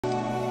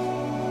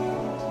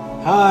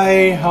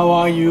Hi, how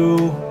are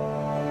you?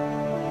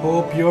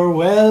 Hope you're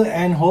well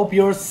and hope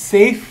you're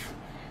safe.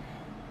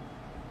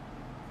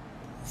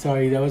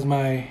 Sorry, that was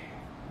my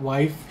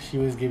wife. She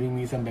was giving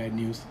me some bad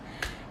news.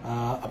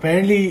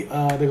 Apparently,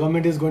 the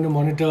government is going to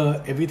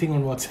monitor everything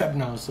on WhatsApp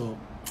now, so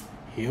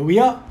here we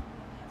are.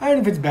 I don't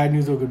know if it's bad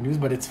news or good news,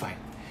 but it's fine.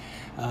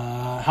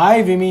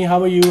 Hi, Vimi,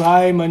 how are you?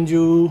 Hi,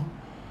 Manju.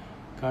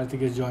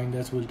 Karthik has joined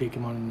us. We'll take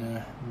him on in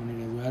a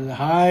minute as well.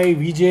 Hi,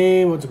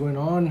 Vijay, what's going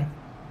on?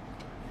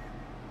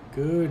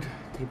 Good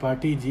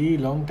Tripathi ji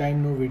long time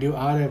no video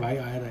आ रहा है भाई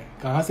आ रहा है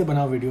कहाँ से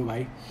बनाओ video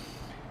भाई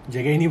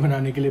जगह ही नहीं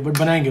बनाने के लिए बट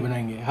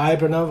बनाएंगे हाय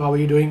Pranav how are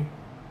you doing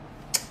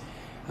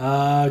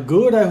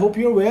good I hope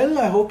you're well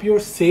I hope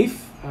you're safe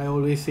I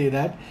always say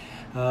that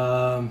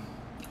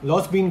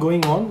lots been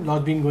going on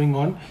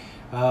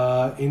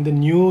in the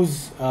news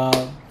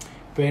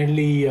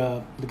apparently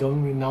the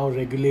government will now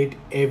regulate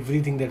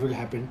everything that will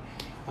happen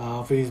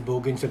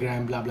Facebook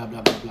Instagram blah blah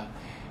blah blah blah.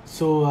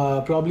 So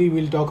probably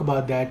we'll talk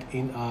about that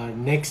in our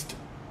next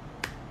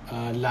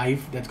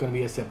live. That's going to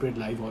be a separate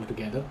live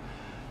altogether.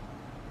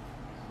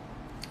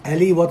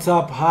 Ellie, what's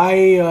up? Hi,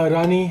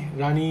 Rani.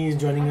 Rani is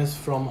joining us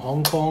from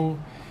Hong Kong.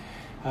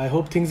 I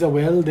hope things are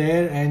well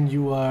there and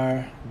you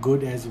are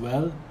good as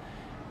well.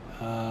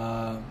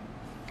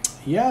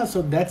 Yeah,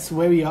 so that's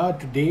where we are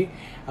today.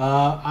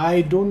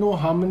 I don't know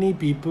how many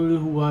people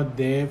who are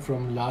there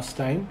from last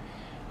time.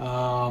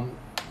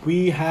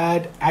 We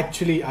had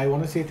actually I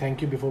want to say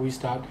thank you before we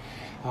start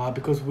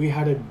because we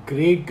had a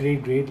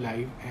great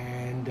live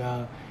and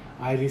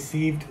I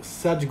received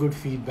such good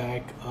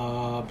feedback,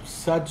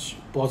 such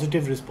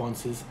positive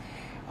responses,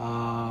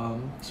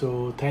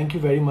 so thank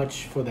you very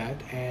much for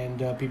that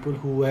and people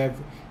who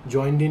have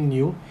joined in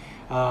new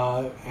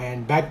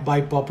and backed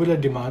by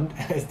popular demand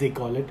as they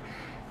call it.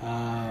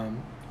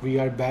 We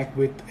are back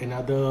with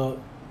another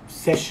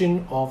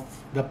session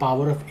of the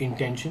power of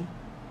intention.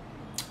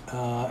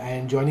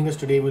 And joining us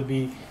today will be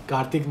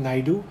Karthik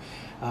Naidu,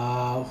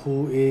 who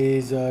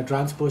is a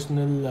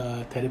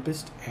transpersonal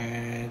therapist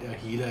and a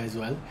healer as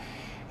well.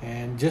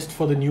 And just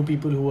for the new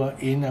people who are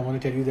in, I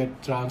want to tell you that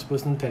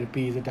transpersonal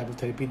therapy is a type of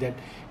therapy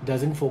that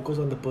doesn't focus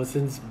on the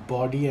person's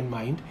body and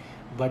mind,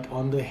 but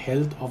on the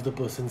health of the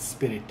person's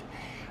spirit.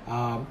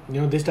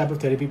 This type of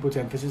therapy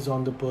puts emphasis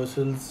on the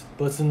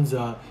person's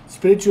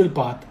spiritual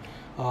path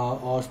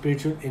or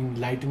spiritual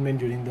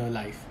enlightenment during their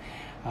life,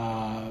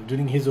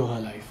 during his or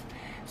her life.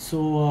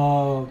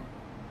 So,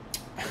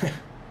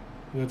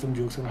 we got some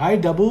jokes. Hi,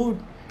 Dabu.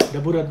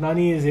 Dabu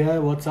Ratnani is here.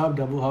 What's up,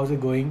 Dabu? How's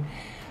it going?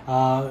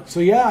 So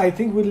yeah, I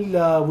think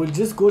we'll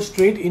just go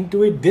straight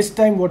into it. This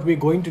time, what we're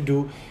going to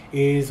do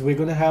is we're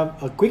going to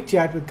have a quick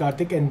chat with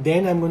Karthik, and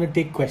then I'm going to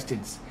take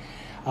questions.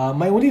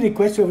 My only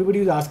request to everybody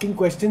who's asking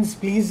questions,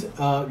 please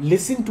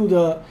listen to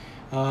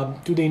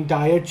the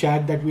entire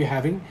chat that we're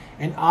having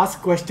and ask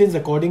questions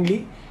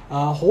accordingly.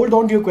 Hold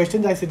on to your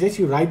questions. I suggest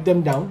you write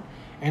them down.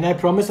 And I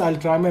promise I'll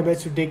try my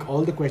best to take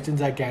all the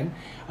questions I can.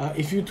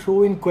 If you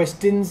throw in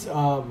questions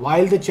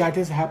while the chat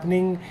is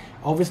happening,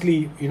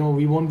 obviously,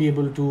 we won't be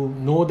able to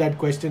know that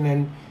question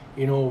and,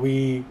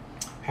 we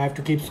have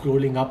to keep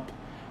scrolling up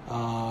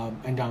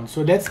and down.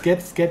 So let's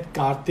get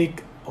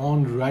Karthik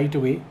on right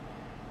away.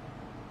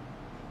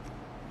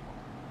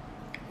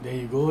 There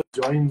you go.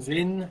 Joins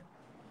in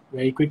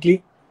very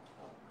quickly.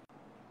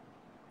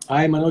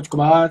 Hi, Manoj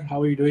Kumar.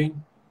 How are you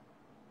doing?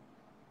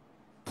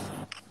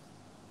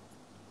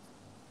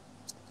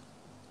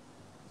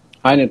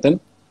 Hi, Nitin.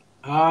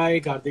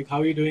 Hi, Karthik. How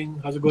are you doing?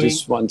 How's it going?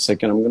 Just 1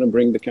 second. I'm going to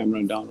bring the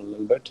camera down a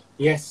little bit.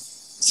 Yes.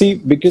 See,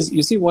 because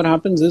you see what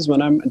happens is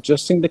when I'm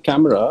adjusting the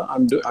camera,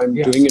 I'm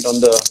doing it on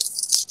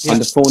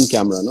the phone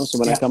camera, no? So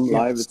when I come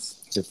live,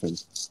 it's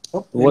different.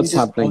 Oh, What's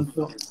happening?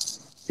 Also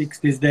fix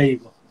this. There you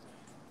go.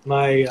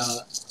 My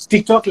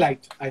TikTok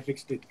light. I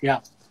fixed it. Yeah.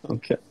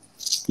 Okay.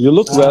 You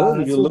look well.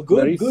 You so look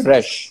very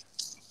fresh.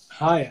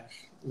 Hi,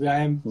 I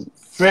am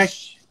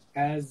fresh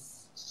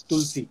as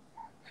Tulsi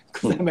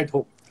because I'm at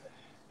home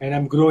and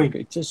I'm growing.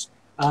 Okay,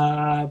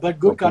 but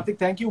good, Karthik.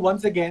 Thank you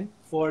once again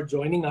for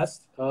joining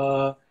us.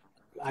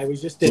 I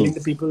was just telling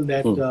the people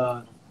that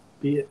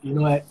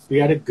we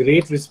had a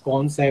great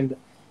response, and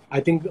I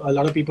think a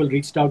lot of people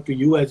reached out to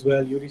you as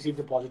well. You received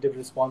a positive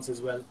response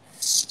as well.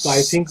 So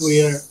I think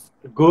we are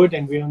good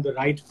and we're on the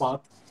right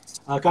path.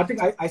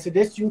 Karthik, I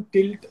suggest you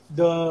tilt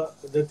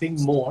the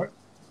thing more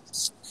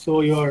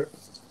so your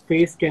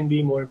face can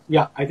be more.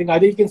 Yeah, I think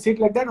either you can sit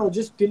like that or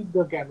just tilt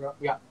the camera.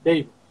 Yeah, there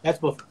you go. That's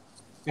perfect.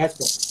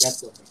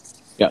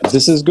 Yeah,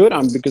 this is good.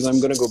 Because I'm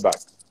going to go back.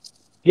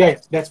 Yeah,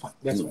 that's fine.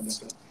 That's fine.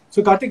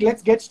 So Karthik,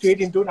 let's get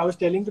straight into it. I was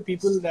telling the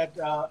people that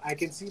I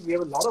can see we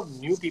have a lot of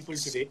new people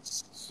today.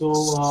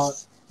 So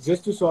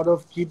just to sort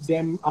of keep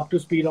them up to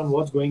speed on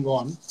what's going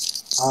on,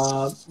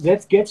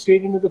 let's get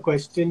straight into the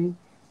question.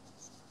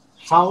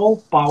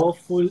 How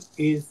powerful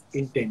is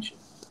intention?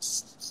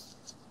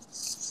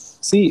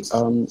 See,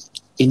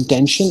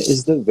 intention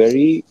is the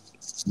very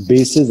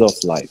basis of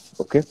life,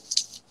 okay?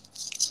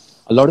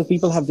 A lot of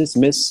people have this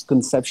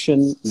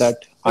misconception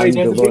that I'm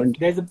governed.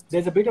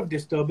 There's a bit of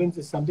disturbance.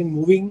 Is something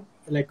moving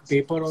like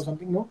paper or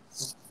something? No?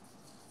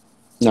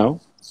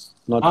 No,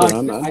 not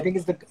Quran. I think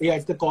it's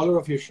the collar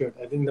of your shirt.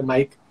 I think the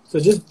mic. So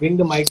just bring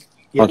the mic.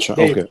 Yeah, Achha,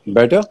 there you okay. go.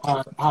 Better?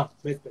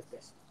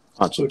 Best.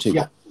 Achha, Good. theek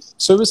Yeah. hai.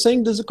 So we're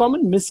saying there's a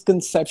common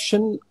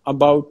misconception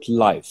about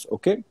life,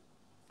 okay?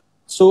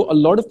 So a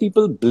lot of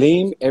people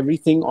blame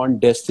everything on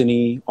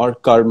destiny or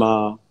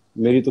karma.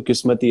 मेरी तो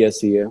किस्मत ही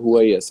ऐसी है,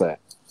 हुआ ही ऐसा है.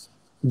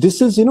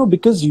 This is,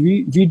 because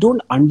we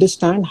don't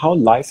understand how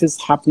life is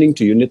happening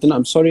to you. Nitin,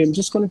 I'm sorry, I'm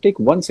just going to take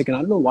 1 second.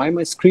 I don't know why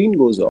my screen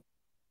goes off.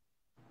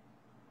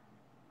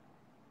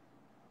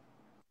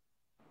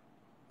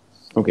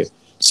 Okay.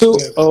 So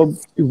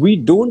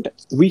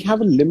we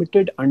have a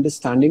limited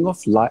understanding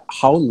of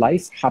how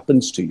life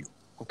happens to you.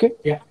 Okay.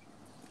 Yeah.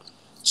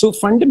 So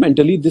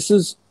fundamentally,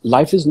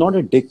 life is not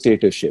a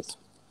dictatorship.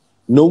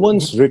 No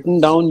one's written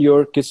down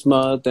your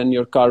kismat and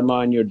your karma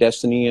and your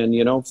destiny and,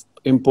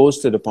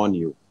 imposed it upon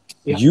you.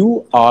 Yeah.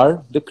 You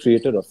are the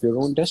creator of your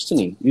own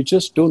destiny. You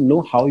just don't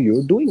know how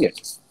you're doing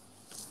it.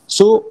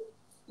 So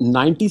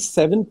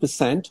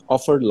 97%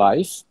 of our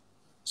life,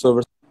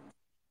 so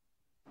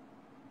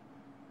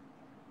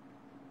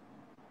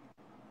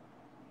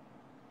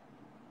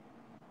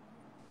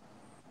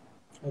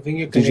I think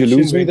your Did you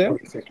lose me there?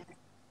 For a second.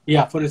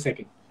 Yeah, for a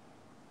second.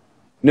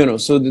 No.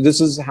 So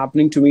this is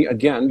happening to me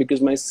again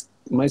because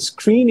my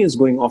screen is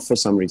going off for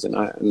some reason.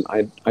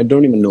 I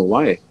don't even know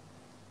why.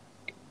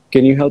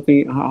 Can you help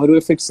me? How do I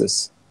fix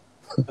this?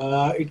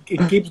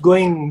 It keeps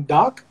going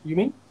dark, you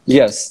mean?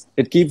 Yes,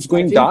 it keeps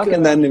going dark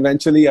and then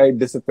eventually I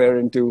disappear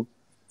into.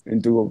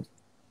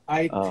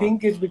 I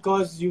think it's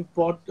because you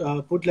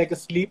put like a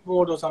sleep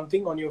mode or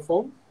something on your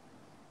phone.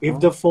 If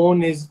the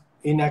phone is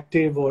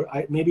inactive or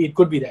maybe it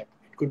could be that.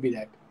 It could be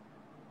that.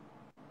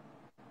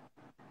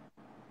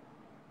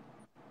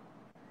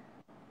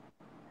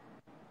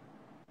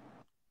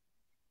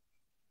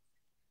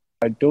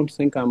 I don't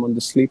think I'm on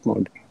the sleep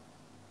mode.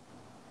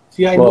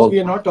 See, I know we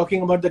are not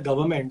talking about the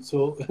government,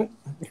 so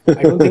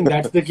I don't think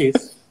that's the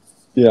case.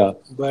 Yeah.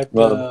 But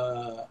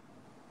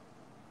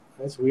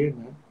that's weird,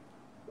 man.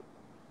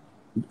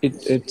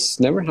 It's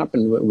never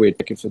happened.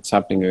 Wait, if it's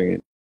happening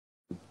again.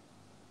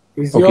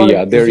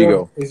 There you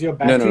go. Is your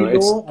battery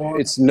low?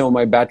 No,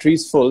 my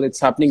battery's full. It's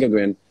happening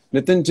again.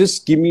 Nitin,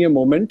 just give me a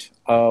moment.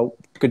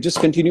 Could just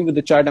continue with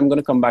the chat. I'm going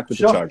to come back with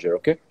the charger,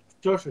 okay?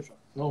 Sure.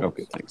 No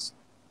okay, thanks.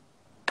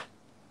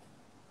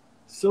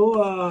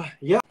 So,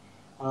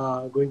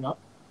 going up.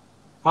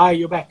 Hi,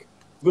 you're back.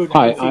 Good.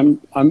 Hi,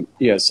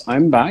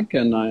 I'm back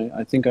and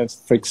I think I've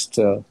fixed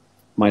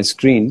my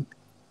screen.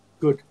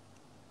 Good.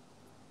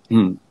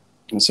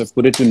 So I've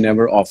put it to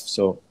never off,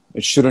 so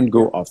it shouldn't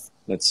go off.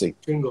 Let's see.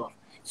 Shouldn't go off.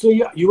 So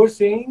you were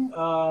saying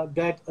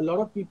that a lot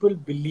of people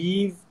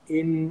believe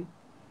in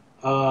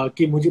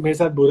कि मेरे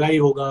साथ बुरा ही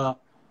होगा,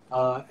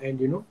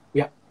 and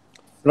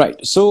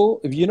Right.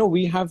 So,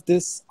 we have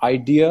this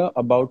idea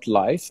about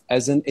life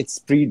as in it's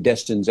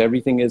predestined.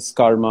 Everything is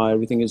karma,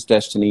 everything is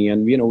destiny,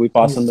 and we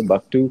pass on the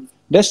buck to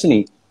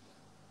destiny.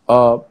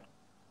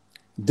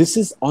 This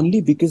is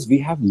only because we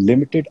have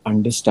limited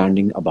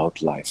understanding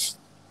about life.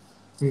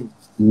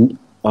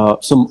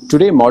 So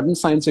today, modern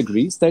science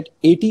agrees that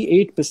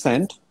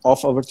 88%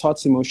 of our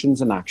thoughts, emotions,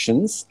 and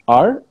actions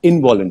are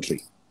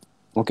involuntary.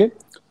 Okay?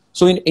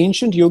 So in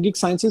ancient yogic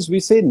sciences, we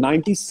say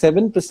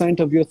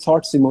 97% of your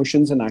thoughts,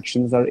 emotions, and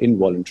actions are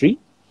involuntary,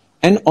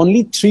 and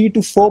only 3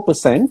 to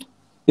 4%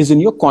 is in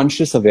your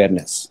conscious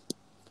awareness.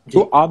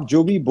 तो आप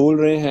जो भी बोल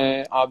रहे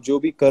हैं, आप जो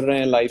भी कर रहे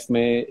हैं लाइफ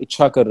में,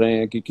 इच्छा कर रहे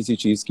हैं कि किसी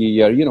चीज की,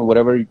 या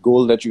whatever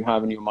goal that you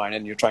have in your mind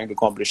and you're trying to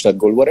accomplish that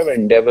goal, whatever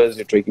endeavors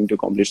you're taking to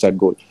accomplish that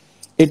goal,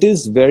 it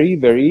is very,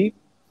 very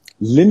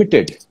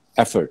limited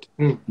effort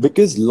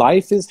because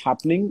life is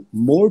happening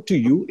more to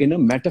you in a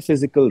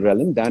metaphysical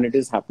realm than it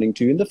is happening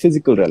to you in the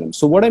physical realm.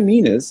 So what I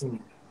mean is,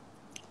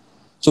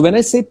 so when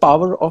I say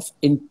power of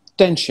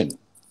intention,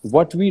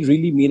 what we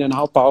really mean and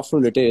how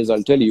powerful it is,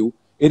 I'll tell you,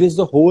 it is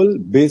the whole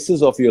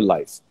basis of your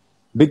life.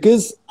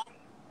 Because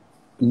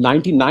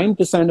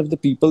 99% of the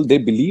people, they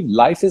believe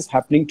life is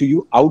happening to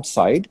you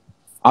outside.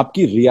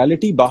 आपकी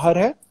reality बाहर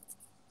है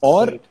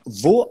और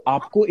वो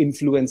आपको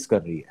influence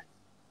कर रही है.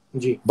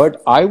 जी.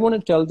 But I want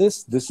to tell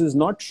this is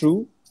not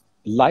true.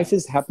 Life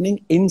is happening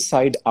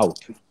inside out.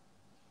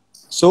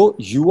 So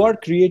you are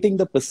creating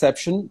the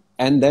perception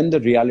and then the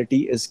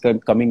reality is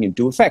coming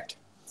into effect.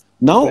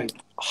 Now,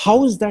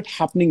 how is that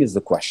happening is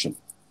the question.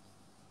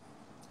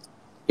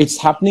 It's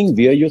happening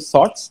via your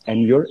thoughts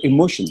and your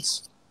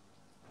emotions.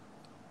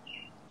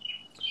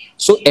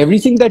 So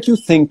everything that you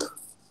think,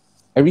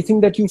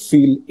 everything that you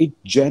feel, it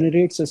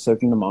generates a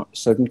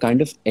certain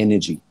kind of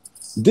energy.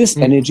 This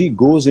energy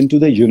goes into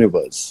the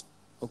universe.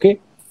 Okay?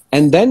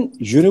 And then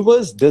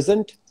universe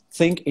doesn't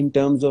think in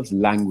terms of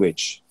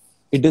language.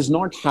 It does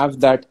not have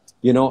that,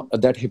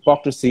 that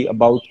hypocrisy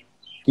about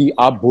कि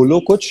आप बोलो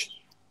कुछ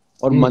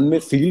और मन में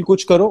feel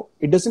कुछ करो.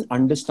 It doesn't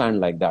understand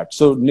like that.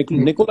 So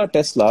Nikola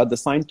Tesla, the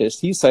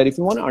scientist, he said, if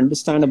you want to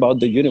understand about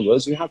the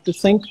universe, you have to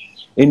think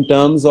in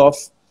terms of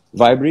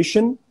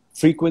vibration,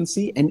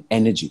 frequency and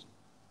energy.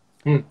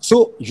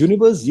 So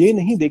universe ये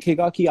नहीं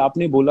देखेगा कि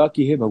आपने बोला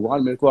कि हे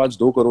भगवान मेरे को आज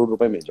 2 करोड़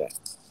रुपए मिल जाए.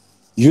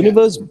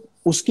 Universe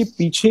उसके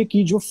पीछे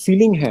की जो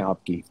फीलिंग है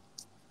आपकी,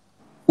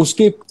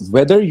 उसके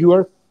whether you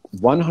are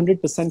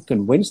 100%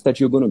 convinced that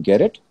you're going to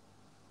get it,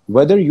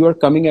 whether you are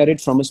coming at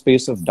it from a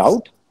space of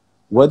doubt,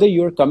 whether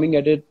you are coming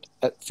at it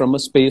from a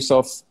space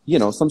of, you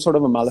know, some sort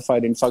of a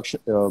malified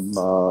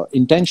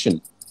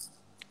intention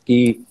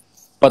कि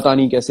पता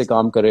नहीं कैसे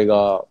काम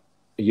करेगा,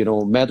 you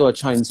know, मैं तो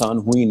अच्छा इंसान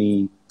हूं ही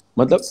नहीं.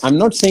 मतलब, I'm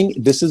not saying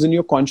this is in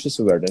your conscious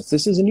awareness,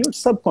 this is in your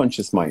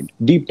subconscious mind,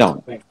 deep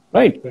down,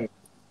 right?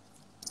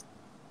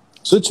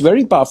 So it's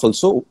very powerful.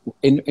 So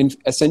in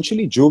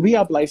essentially जो भी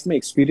आप लाइफ में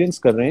एक्सपीरियंस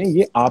कर रहे हैं,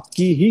 ये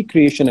आपकी ही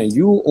क्रिएशन है.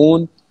 You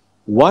own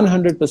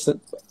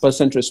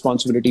 100%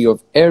 responsibility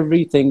of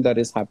everything that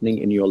is happening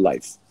in your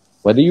life,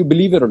 whether you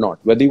believe it or not,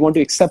 whether you want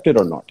to accept it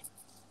or not.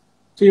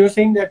 So you're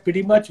saying that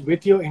pretty much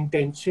with your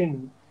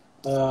intention,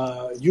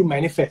 you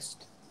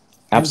manifest.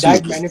 Absolutely.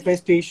 And that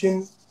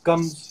manifestation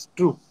comes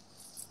true.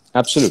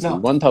 Absolutely. Now,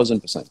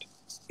 1000%.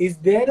 Is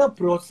there a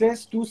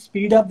process to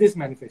speed up this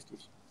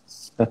manifestation?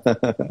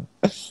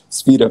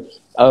 Speed up.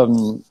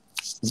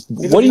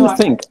 What do you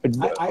think?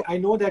 I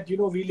know that, you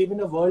know, we live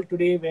in a world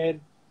today where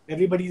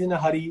everybody's in a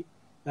hurry.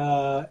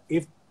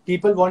 If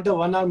people want a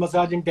 1 hour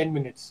massage in 10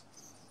 minutes,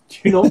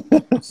 you know,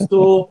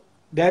 so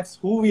that's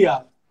who we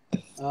are.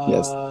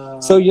 Yes.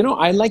 So, you know,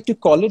 I like to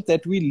call it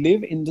that we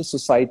live in the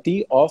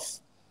society of,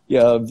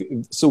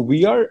 so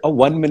we are a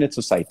 1 minute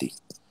society.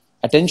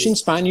 Attention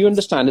span, you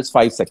understand, is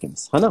 5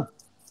 seconds. है ना?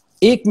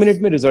 1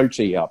 minute में result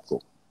चाहिए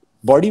आपको.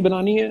 Body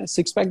बनानी है,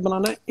 6 pack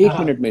बनाना है, 1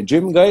 minute में.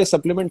 Gym गए,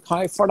 सप्लीमेंट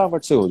खाए,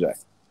 फटाफट से हो जाए.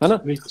 है ना?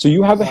 So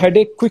you have a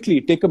headache,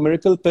 quickly take a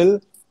miracle pill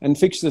and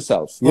fix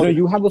yourself. You know,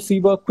 you have a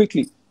fever,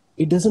 quickly.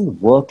 It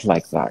doesn't work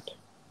like that.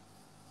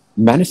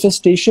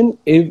 Manifestation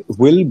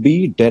will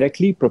be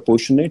directly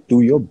proportionate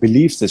to your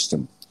belief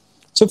system.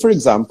 So, for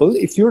example,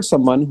 if you're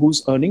someone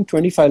who's earning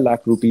 25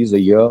 lakh rupees a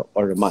year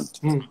or a month,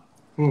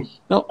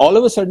 now all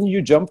of a sudden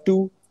you jump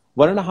to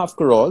 1.5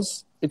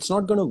 crores, it's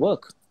not going to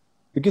work.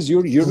 Because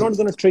you're not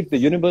going to trick the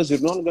universe,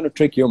 you're not going to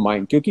trick your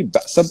mind. क्योंकि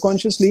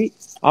subconsciously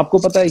आपको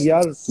पता है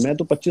यार मैं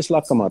तो 25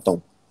 लाख कमाता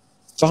हूँ,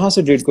 कहाँ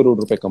से 1.5 करोड़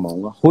रुपए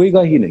कमाऊंगा?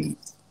 होएगा ही नहीं.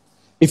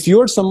 If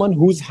you're someone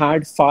who's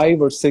had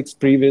 5 or 6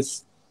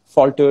 previous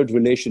faltered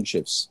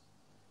relationships,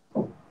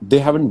 they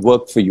haven't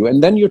worked for you,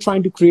 and then you're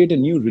trying to create a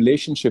new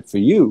relationship for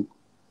you,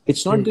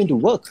 it's not going to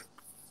work.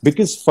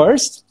 Because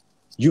first,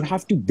 you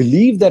have to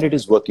believe that it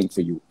is working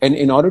for you. And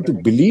in order to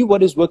believe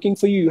what is working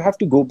for you, you have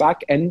to go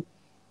back and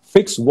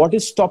fix what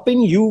is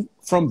stopping you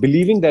from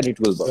believing that it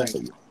will work for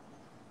you.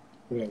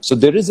 Right. So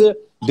there is a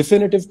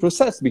definitive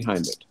process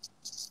behind it,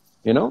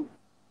 you know?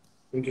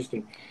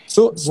 Interesting.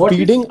 So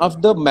speeding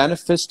up the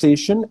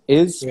manifestation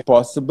is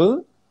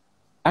possible.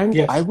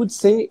 And I would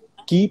say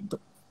keep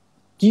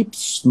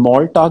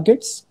small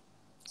targets.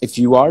 If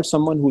you are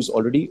someone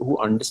who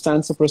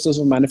understands the process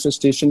of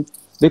manifestation,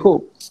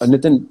 देखो,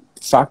 Nitin,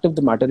 fact of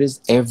the matter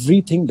is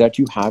everything that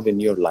you have in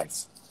your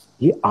life,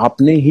 ये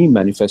आपने ही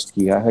manifest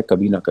किया है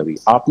कभी ना कभी.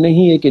 आपने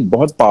ही एक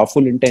बहुत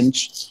powerful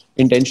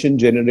intention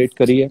generate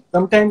करी है.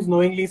 Sometimes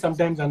knowingly,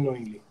 sometimes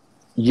unknowingly.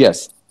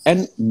 Yes.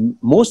 And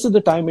most of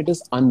the time it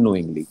is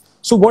unknowingly.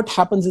 So what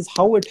happens is,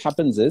 how it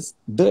happens is,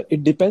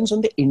 it depends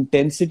on the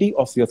intensity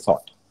of your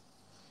thought.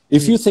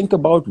 If you think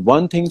about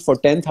one thing for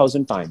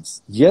 10,000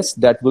 times, yes,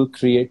 that will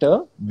create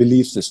a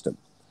belief system.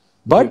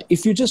 But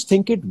if you just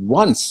think it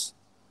once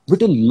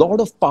with a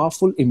lot of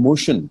powerful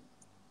emotion,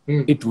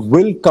 it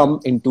will come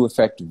into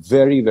effect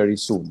very, very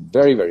soon,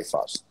 very, very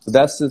fast. So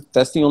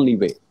that's the only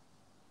way.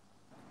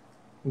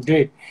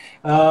 Great.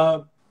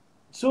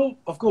 So,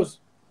 of course,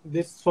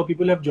 this for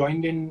people who have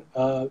joined in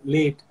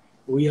late,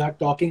 we are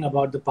talking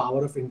about the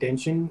power of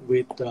intention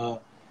with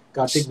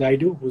Karthik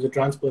Naidu, who's a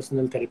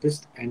transpersonal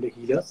therapist and a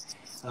healer.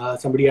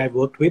 Somebody I've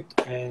worked with,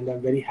 and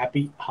I'm very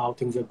happy how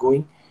things are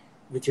going,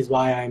 which is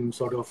why I'm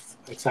sort of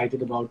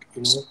excited about,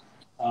 you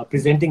know,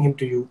 presenting him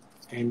to you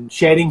and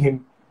sharing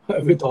him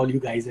with all you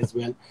guys as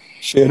well.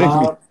 Sharing,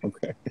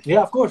 okay.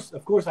 Yeah, of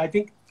course. I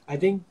think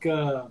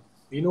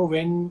you know,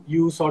 when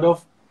you sort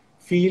of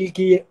feel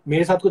कि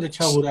मेरे साथ कुछ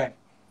अच्छा हो रहा है,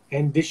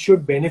 and this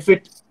should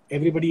benefit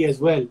everybody as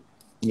well.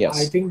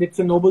 Yes. I think it's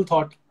a noble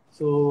thought.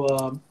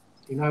 So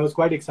you know, I was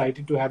quite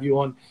excited to have you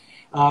on.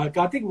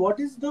 Karthik, what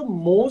is the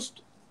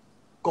most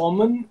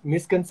common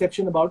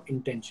misconception about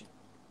intention?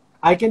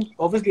 I can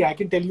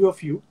tell you a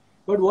few,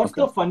 but what's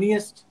the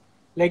funniest?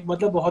 Like,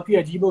 मतलब बहुत ही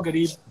अजीब और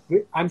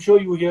गरीब. I'm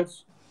sure you hear,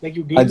 like,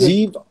 you deal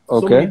with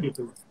so many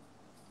people.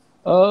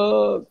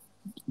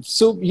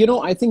 So, you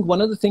know, I think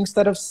one of the things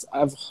that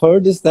I've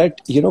heard is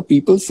that, you know,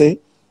 people say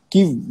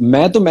कि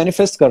मैं तो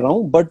manifest कर रहा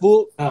हूँ, but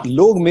वो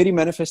लोग मेरी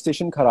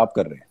manifestation खराब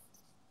कर रहे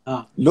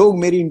हैं. लोग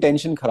मेरी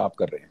intention खराब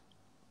कर रहे हैं.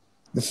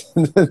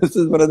 This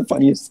is one of the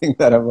funniest things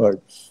that I've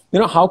heard. You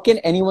know, how can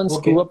anyone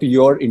screw up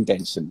your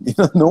intention? You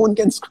know, no one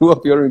can screw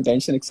up your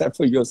intention except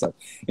for yourself.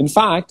 In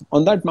fact,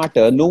 on that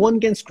matter, no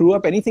one can screw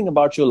up anything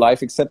about your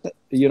life except,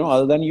 you know,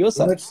 other than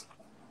yourself. You know,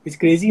 it's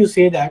crazy you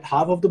say that.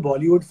 Half of the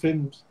Bollywood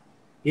films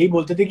यही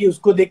बोलते थे कि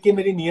उसको देख के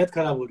मेरी नियत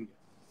खराब हो रही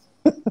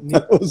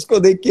है. उसको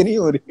देख के नहीं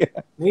हो रही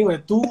है. नहीं हो रही.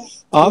 तू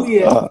ये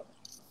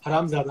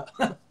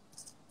हरामजादा.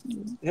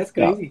 That's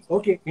Yeah. crazy.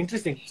 Okay,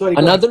 interesting. Sorry,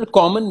 go ahead. Another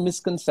common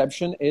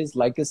misconception is,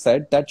 like I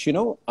said, that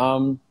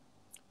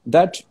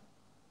that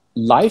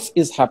life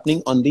is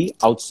happening on the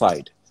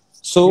outside.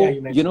 Yeah, So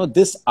you mentioned.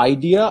 this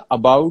idea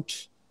about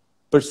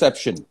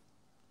perception,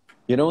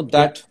 Yeah.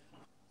 that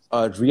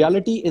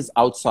reality is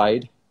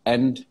outside,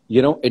 and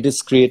it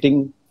is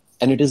creating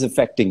and it is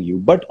affecting you.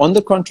 But on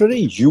the contrary,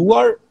 you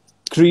are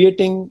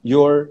creating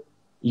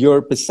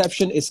your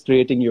perception is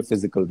creating your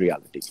physical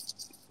reality.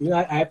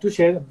 I have to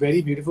share a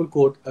very beautiful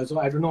quote. So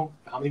I don't know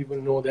how many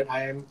people know that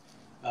I am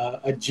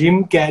a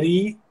Jim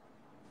Carrey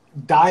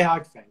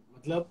die-hard fan.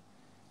 मतलब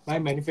my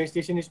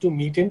manifestation is to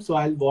meet him, so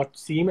I'll watch,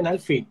 see him and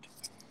I'll faint.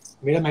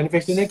 मेरा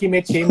manifestation है कि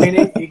मैं 6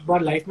 महीने एक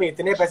बार life में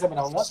इतने पैसे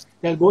बनाऊंगा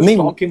that I'll go नहीं,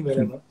 stalk him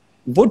wherever.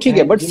 वो ठीक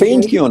है, And बट Jim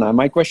फेंट Carrey, क्यों ना?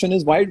 My question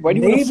is why do you want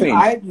नहीं टू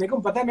फेंट? मेरे को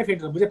पता है मैं फेंट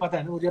रहा हूँ, मुझे पता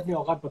है ना, मुझे अपनी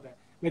औकात पता है,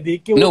 मैं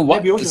देख के No, मैं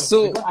what? बेहोश So,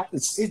 हो जाऊँ.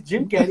 It's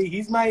Jim Carrey.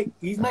 He's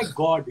my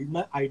god. He's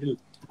my idol.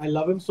 I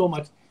love him so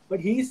much. But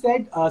he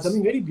said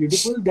something very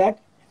beautiful, that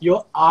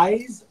your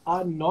eyes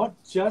are not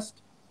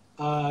just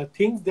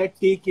things that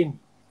take in.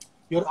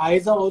 Your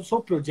eyes are also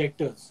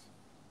projectors.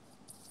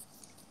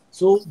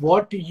 So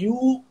what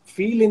you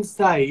feel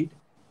inside,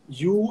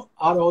 you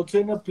are also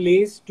in a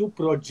place to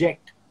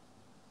project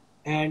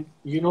and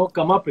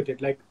come up with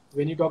it. Like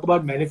when you talk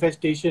about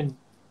manifestation,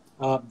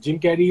 Jim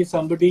Carrey is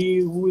somebody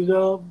who is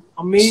a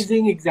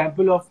amazing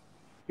example of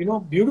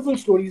beautiful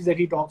stories that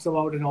he talks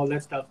about and all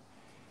that stuff.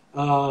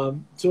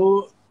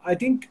 So I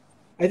think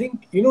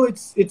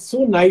it's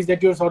so nice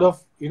that you're sort of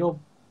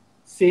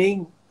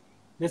saying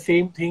the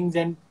same things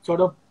and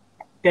sort of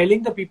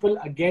telling the people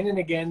again and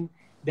again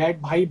that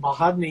भाई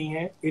बाहर नहीं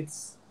है,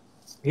 it's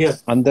here,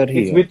 अंदर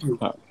ही it's है. with you.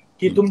 हाँ.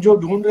 कि तुम जो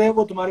ढूंढ रहे हो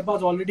वो तुम्हारे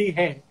पास ऑलरेडी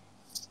है.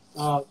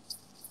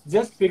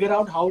 Just figure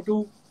out how to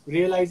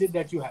realize it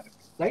that you have it,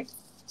 right?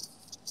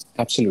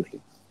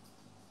 Absolutely.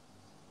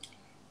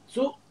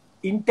 So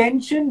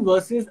intention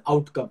versus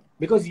outcome,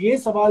 because ये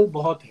सवाल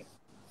बहुत है.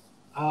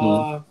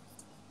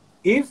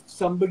 If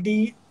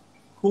somebody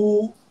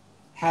who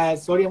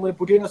has, sorry, I'm going to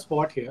put you in a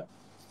spot here.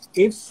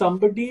 If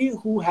somebody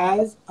who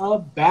has a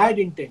bad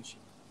intention,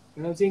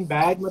 I'm saying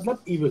bad मतलब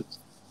evil,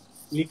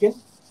 लेकिन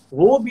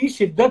वो भी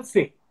शिद्दत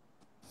से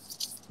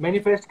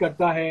मैनिफेस्ट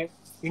करता है,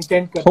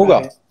 इंटेंट करता होगा.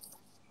 है,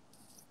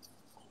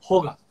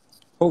 होगा.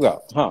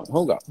 हाँ,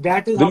 होगा.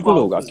 That is how बिल्कुल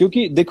होगा, powerful.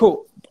 क्योंकि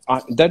देखो,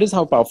 that is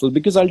how powerful,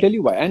 because I'll tell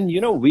you why. And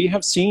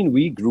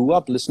we grew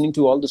up listening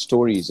to all the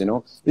stories.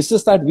 It's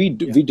just that we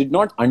did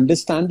not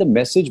understand the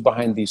message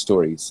behind these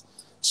stories.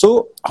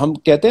 So हम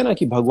कहते हैं ना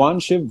कि भगवान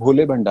शिव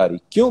भोले भंडारी.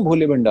 क्यों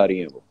भोले भंडारी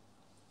हैं वो?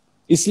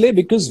 इसलिए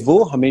because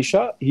वो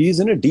हमेशा he is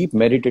in a deep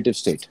meditative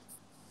state.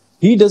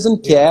 He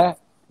doesn't care,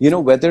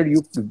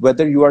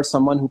 whether you are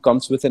someone who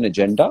comes with an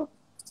agenda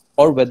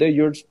or whether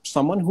you're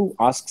someone who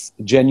asks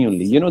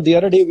genuinely. The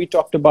other day we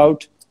talked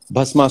about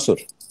Bhasmasur,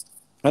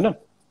 है ना?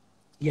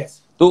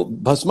 Yes. तो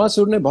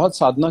Bhasmasur ने बहुत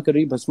साधना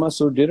करी.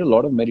 Bhasmasur did a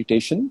lot of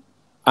meditation,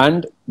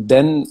 and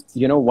then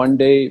one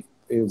day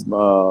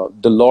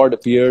the Lord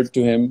appeared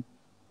to him.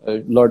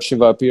 Lord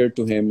Shiva appeared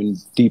to him in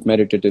deep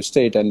meditative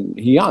state, and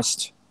he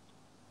asked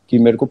कि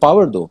मेरे को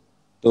power दो.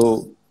 तो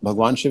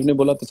भगवान शिव ने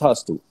बोला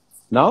तथास्तु.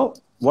 Now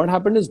what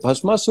happened is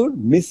Bhasmasur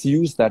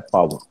misused that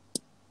power.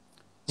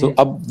 So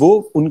अब वो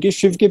उनके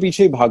शिव के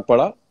पीछे ही भाग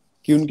पड़ा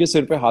कि उनके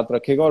सिर पे हाथ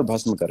रखेगा और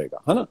भस्म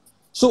करेगा, है ना?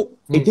 So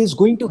it is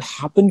going to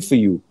happen for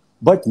you,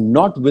 but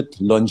not with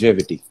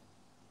longevity.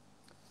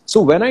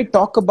 So when I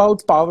talk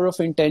about power of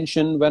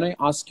intention, when I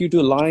ask you to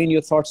align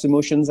your thoughts,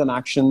 emotions, and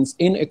actions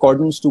in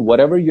accordance to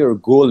whatever your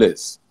goal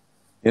is,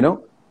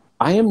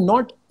 I am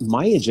not,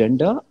 my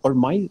agenda or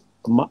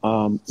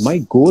my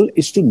goal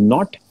is to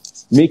not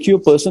make you a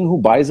person who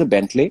buys a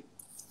Bentley,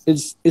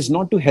 is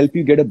not to help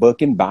you get a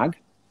Birkin bag,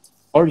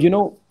 or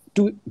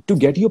to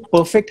get you a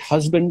perfect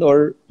husband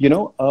or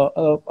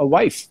a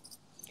wife.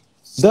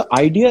 The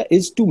idea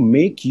is to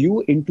make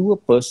you into a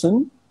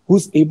person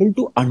who's able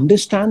to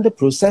understand the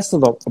process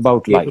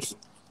about life.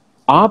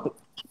 आप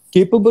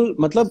capable,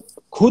 मतलब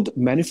खुद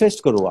manifest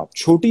करो. आप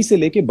छोटी से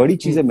लेके बड़ी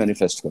चीजें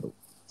manifest करो,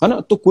 है ना?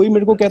 तो कोई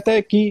मेरे को कहता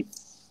है कि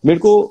मेरे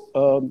को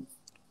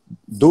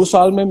 2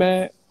 साल में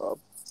मैं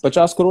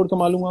 50 करोड़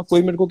कमा लूंगा.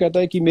 कोई मेरे को कहता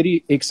है कि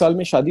मेरी 1 साल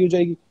में शादी हो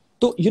जाएगी.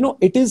 तो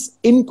it is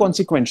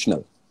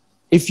inconsequential.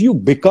 If you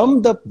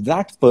become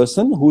that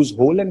person who's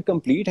whole and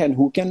complete and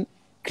who can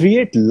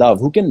create love,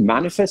 who can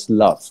manifest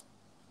love.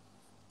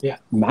 Yeah.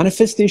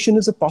 Manifestation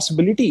is a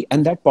possibility,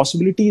 and that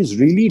possibility is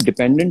really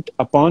dependent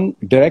upon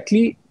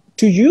directly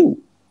to you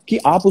कि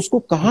आप उसको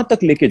कहां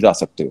तक लेके जा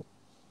सकते हो,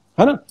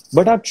 है ना?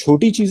 बट आप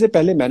छोटी चीजें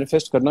पहले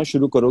मैनिफेस्ट करना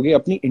शुरू करोगे,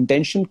 अपनी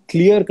इंटेंशन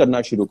क्लियर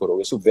करना शुरू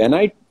करोगे. So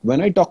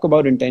when I talk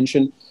about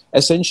intention,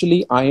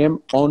 essentially I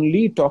am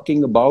only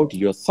talking about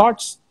your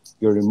thoughts,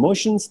 your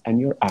emotions,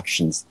 and your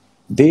actions.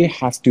 They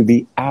have to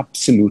be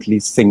absolutely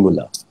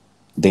singular.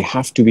 They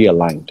have to be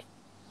aligned.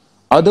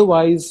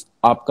 Otherwise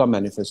आपका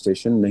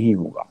manifestation नहीं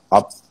होगा.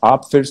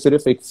 आप फिर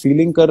सिर्फ एक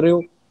feeling कर रहे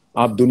हो,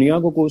 आप दुनिया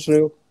को कोस रहे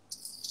हो.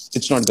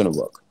 It's not going to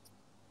work.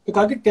 So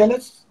Karthik, tell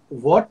us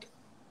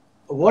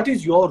what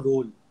is your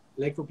role,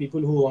 like for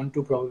people who want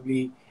to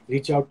probably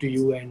reach out to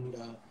you and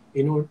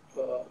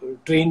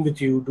train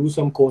with you, do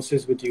some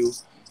courses with you,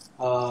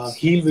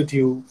 heal with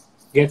you,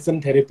 get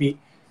some therapy.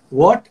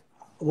 What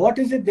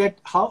is it that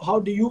how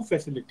do you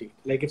facilitate?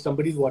 Like if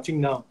somebody is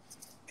watching now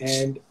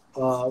and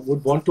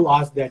would want to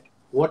ask that,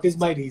 what is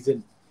my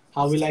reason?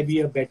 How will I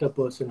be a better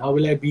person? How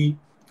will I be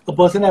a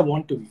person I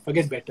want to be?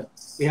 Forget better.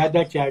 We had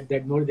that chat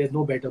that no, there's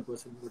no better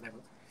person, whatever.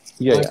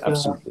 Yeah, But, yeah,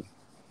 absolutely.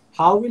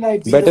 How will I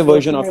be Better the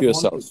version person of I want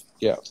yourself. to?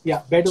 Yeah.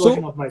 Yeah, better So,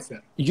 version of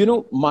myself. you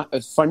know, my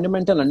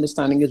fundamental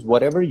understanding is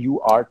whatever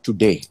you are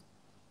today,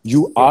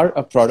 you Yeah. are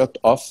a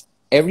product of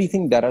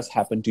everything that has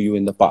happened to you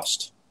in the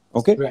past.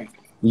 Okay? Right.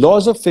 Law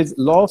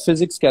of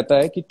physics कहता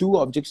है कि two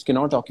objects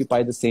cannot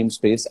occupy the same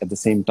space at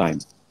the same time.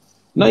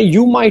 Now,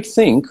 you might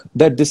think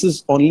that this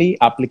is only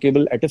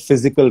applicable at a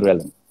physical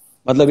realm.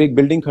 मतलब एक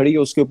building खड़ी है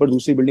उसके ऊपर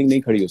दूसरी building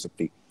नहीं खड़ी हो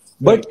सकती.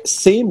 But Right.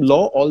 same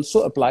law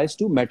also applies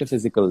to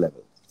metaphysical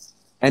level.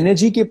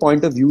 Energy के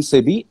पॉइंट ऑफ व्यू से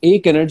भी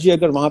एक एनर्जी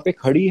अगर वहां पे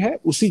खड़ी है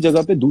उसी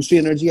जगह पे दूसरी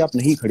एनर्जी आप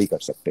नहीं खड़ी कर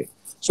सकते.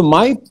 So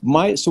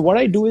what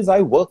I do is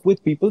I work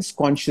with people's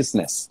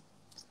consciousness.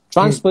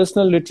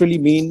 Transpersonal literally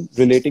mean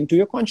relating to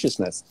your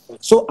consciousness.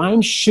 So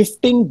I'm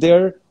shifting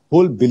their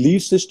whole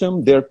belief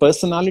system, their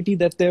personality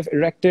that they've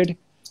erected,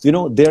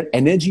 their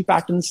energy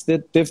patterns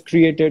that they've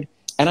created,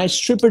 and I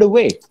strip it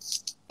away.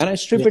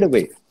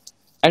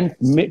 And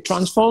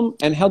transform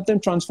and help them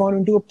transform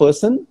into a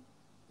person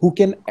who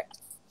can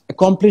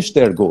accomplish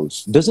their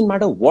goals. Doesn't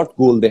matter what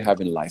goal they have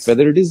in life,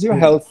 whether it is your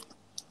health,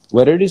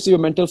 whether it is your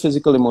mental,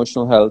 physical,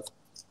 emotional health,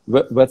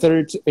 whether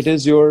it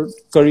is your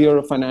career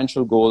or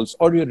financial goals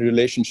or your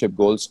relationship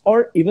goals,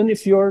 or even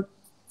if you're,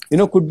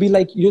 could be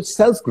like your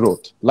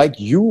self-growth, like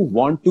you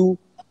want to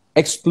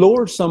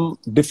explore some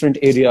different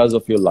areas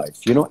of your life,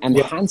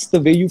 enhance the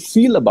way you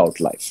feel about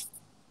life,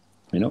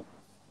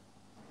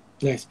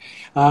 Nice.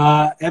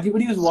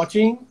 Everybody who's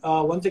watching,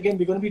 once again,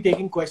 we're going to be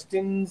taking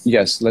questions.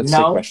 Yes, let's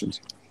take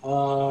questions.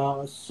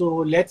 So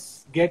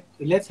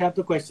let's have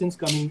the questions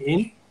coming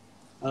in.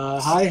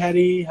 Hi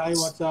Harry, hi,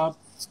 what's up?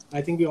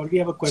 I think we already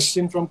have a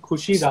question from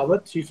Khushi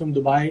Rawat. She's from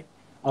Dubai,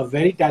 a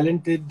very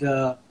talented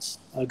girl.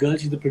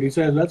 She's the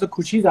producer as well. So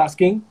Khushi's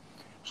asking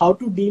how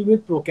to deal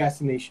with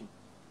procrastination.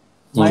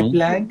 My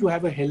plan to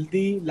have a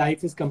healthy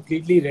life is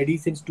completely ready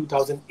since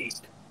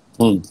 2008.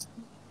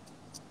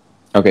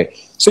 Okay,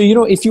 so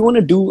if you want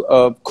to do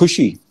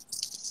Khushi,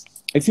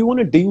 if you want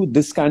to do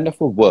this kind of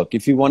a work,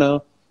 if you want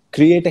to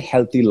create a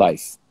healthy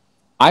life,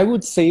 I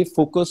would say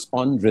focus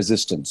on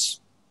resistance.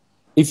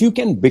 If you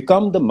can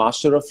become the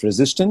master of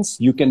resistance,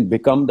 you can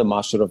become the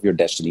master of your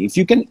destiny. If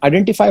you can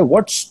identify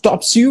what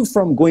stops you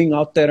from going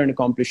out there and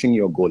accomplishing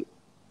your goal.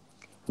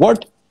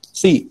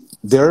 See,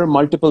 there are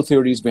multiple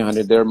theories behind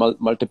it. There are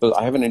multiple,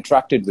 I haven't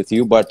interacted with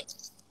you, but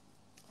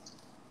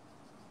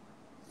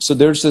so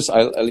there's this,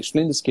 I'll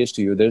explain this case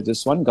to you. There's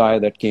this one guy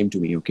that came to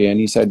me, okay, and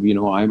he said,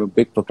 I'm a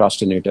big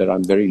procrastinator.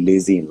 I'm very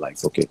lazy in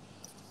life, okay.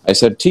 I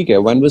said, "Theek,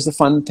 when was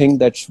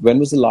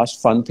the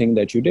last fun thing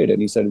that you did?"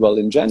 And he said, "Well,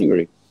 in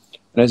January."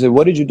 And I said,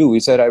 "What did you do?" He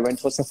said, "I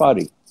went for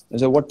safari." I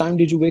said, "What time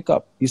did you wake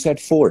up?" He said,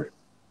 4.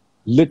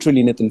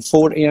 Literally, Nitin,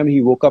 4 a.m. he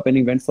woke up and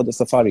he went for the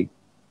safari.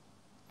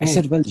 I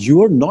said, "Well,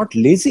 you're not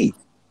lazy.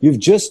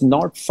 You've just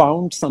not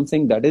found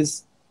something that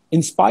is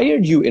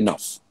inspired you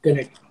enough."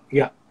 Correct.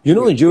 Yeah.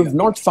 You've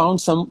not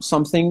found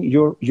something,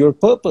 your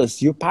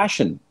purpose, your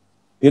passion.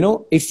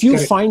 If you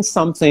find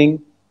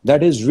something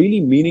that is really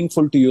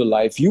meaningful to your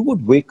life, you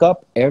would wake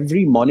up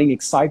every morning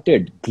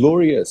excited,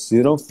 glorious,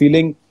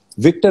 feeling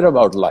victor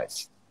about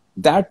life.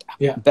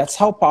 That's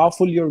how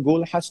powerful your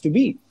goal has to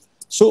be.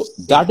 So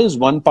that is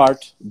one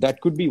part.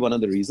 That could be one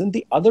of the reasons.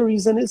 The other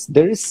reason is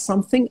there is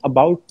something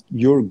about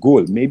your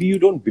goal. Maybe you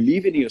don't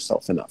believe in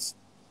yourself enough.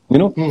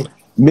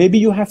 Maybe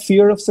you have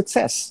fear of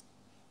success.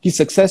 कि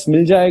success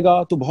मिल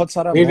जाएगा तो बहुत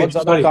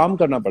ज़्यादा काम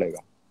करना पड़ेगा.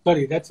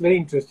 Sorry, that's very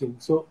interesting.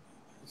 So,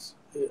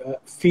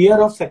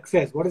 fear of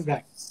success. What is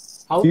that?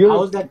 How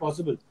is that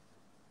possible?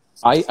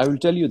 I will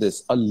tell you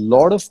this. A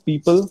lot of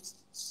people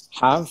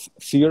have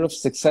fear of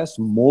success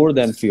more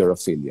than fear of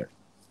failure.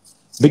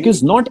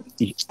 Because not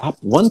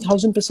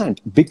 1000%.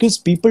 Because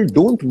people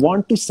don't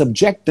want to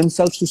subject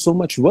themselves to so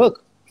much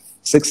work.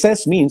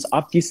 Success means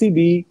आप किसी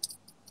भी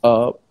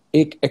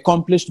एक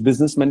accomplished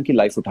businessman की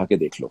life उठा के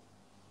देख लो.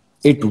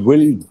 It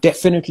will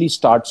definitely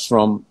start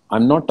from,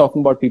 I'm not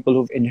talking about people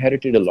who've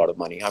inherited a lot of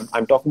money.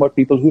 I'm talking about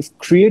people who've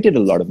created a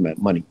lot of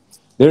money.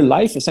 Their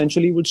life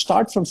essentially would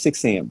start from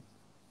 6 a.m.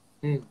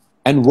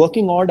 And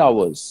working odd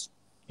hours,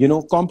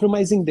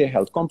 compromising their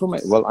health.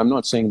 Well, I'm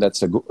not saying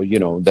that's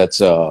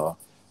that's a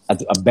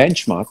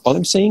benchmark. All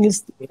I'm saying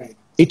is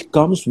it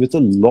comes with a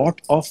lot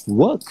of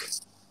work.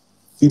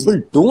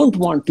 People don't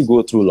want to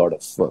go through a lot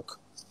of work.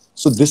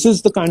 So these are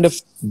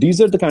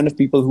the kind of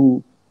people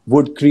who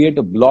would create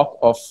a block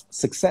of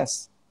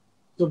success.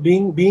 So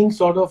being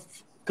sort of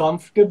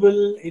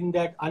comfortable in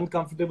that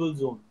uncomfortable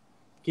zone.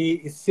 कि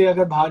इससे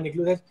अगर बाहर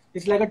निकलो,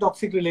 it's like a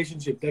toxic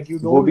relationship that you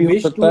don't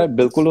wish to.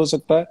 बिल्कुल हो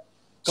सकता है.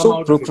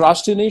 So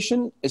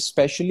procrastination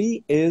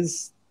especially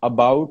is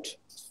about,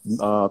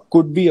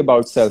 could be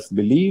about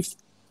self-belief,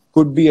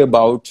 could be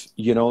about,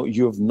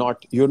 you're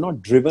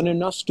not driven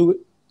enough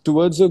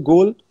towards a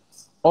goal,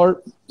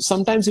 or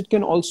sometimes it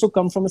can also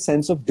come from a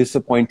sense of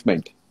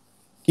disappointment.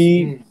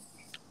 कि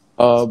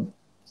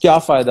क्या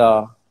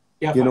फायदा,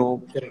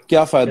 Correct.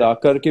 क्या फायदा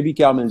करके भी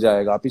क्या मिल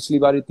जाएगा, पिछली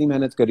बार इतनी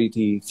मेहनत करी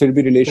थी फिर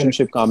भी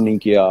रिलेशनशिप काम नहीं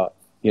किया,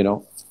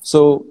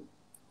 so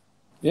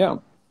yeah.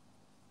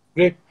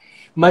 Great.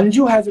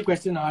 Manju has a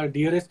question, our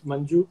dearest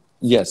Manju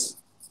Yes.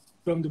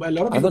 from Dubai. A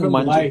lot of people from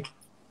Dubai.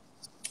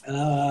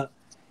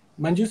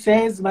 Manju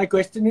says, my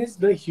question is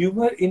the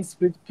humor in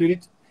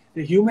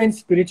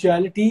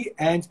spirituality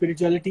and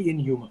spirituality in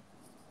humor.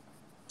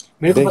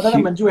 मेरे को पता था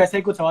मंजू ऐसा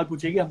ही कुछ सवाल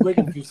पूछेगी, हमको ही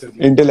confuse कर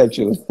दिया.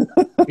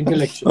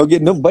 Intellectual. Okay,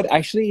 no, but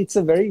actually it's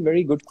a very,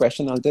 very good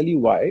question. I'll tell you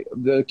why.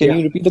 Can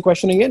you repeat the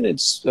question again?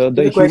 It's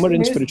the humor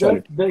in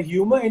spirituality. The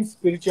humor in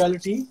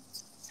spirituality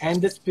and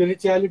the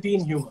spirituality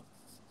in humor.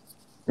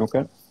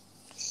 Okay.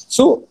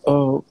 So,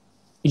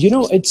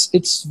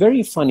 it's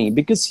very funny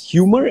because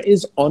humor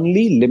is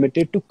only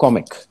limited to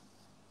comic.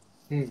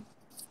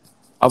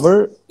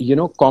 Our,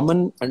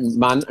 common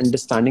man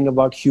understanding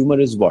about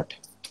humor is what?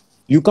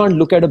 You can't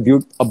look at a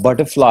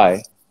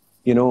butterfly,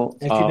 a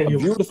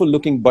beautiful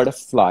looking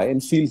butterfly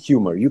and feel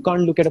humor. You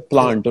can't look at a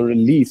plant or a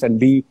leaf and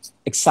be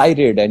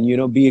excited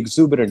and, be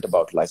exuberant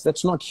about life.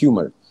 That's not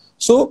humor.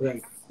 So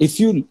if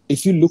you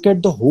look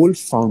at the whole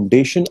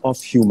foundation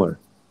of humor,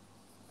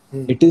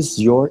 it is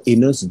your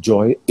inner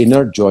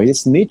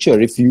joyous nature.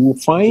 If you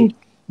find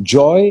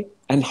joy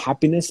and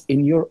happiness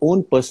in your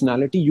own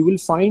personality, you will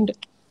find,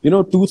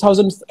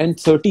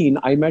 2013,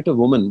 I met a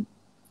woman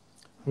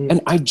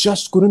and I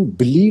just couldn't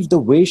believe the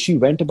way she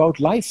went about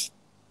life.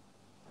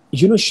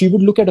 She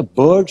would look at a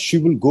bird, she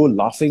will go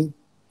laughing.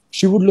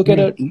 She would look at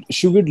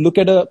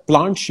a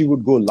plant, she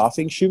would go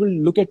laughing. She will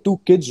look at two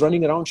kids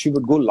running around, she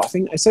would go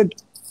laughing. I said,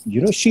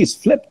 she's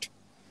flipped,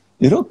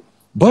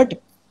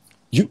 but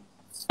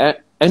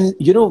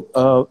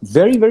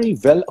very, very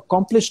well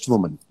accomplished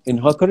woman in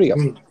her career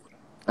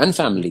and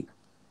family.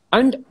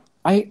 And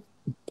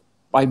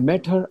I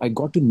met her, I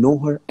got to know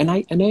her, and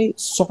I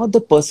saw the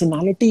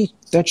personality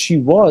that she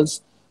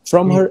was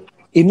from her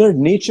inner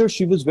nature.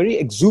 She was very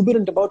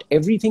exuberant about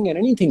everything and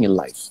anything in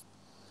life.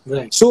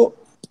 Right. So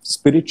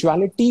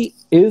spirituality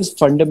is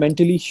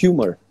fundamentally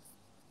humor.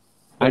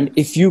 And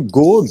if you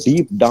go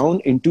deep down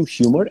into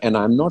humor, and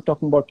I'm not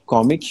talking about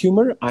comic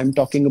humor, I'm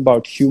talking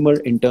about humor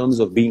in terms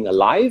of being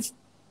alive,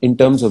 in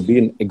terms of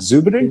being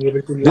exuberant,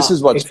 this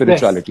is what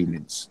spirituality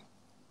means.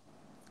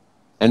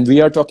 And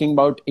we are talking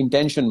about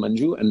intention,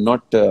 Manju, and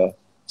not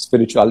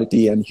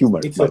spirituality and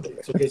humor. It's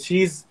okay.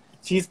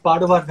 She's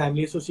part of our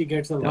family, so she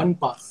gets a one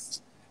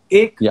pass.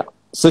 Yeah.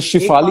 So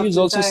Shifali is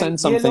also sent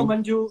something. ये लो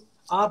मंजू,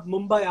 आप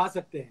मुंबई आ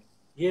सकते हैं.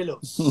 ये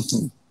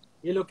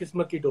लो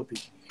किस्मत की टोपी.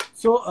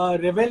 So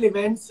Revel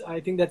Events, I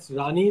think that's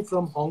Rani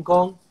from Hong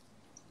Kong.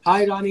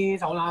 Hi Rani.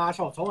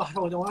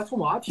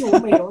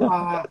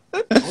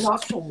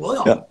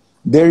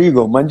 There you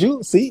go,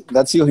 Manju. See,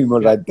 that's your humor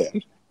right there.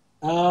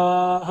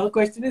 Her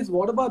question is,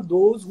 what about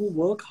those who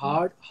work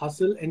hard,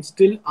 hustle, and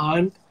still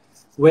aren't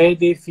where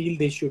they feel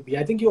they should be?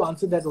 I think you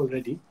answered that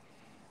already.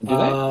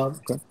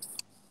 Okay.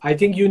 I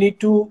think you need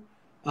to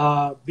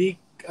be,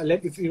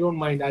 if you don't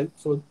mind,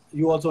 so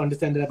you also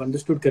understand that I've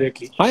understood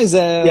correctly. Hi,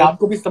 Zed.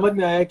 आपको भी समझ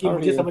में आया कि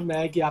मुझे समझ में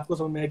आया कि आपको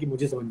समझ में आया कि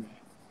मुझे समझ में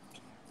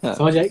आया.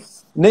 समझ आई?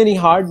 नहीं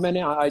hard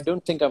I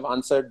don't think I've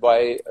answered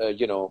why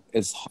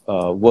is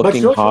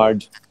working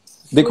hard.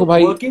 देखो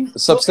भाई,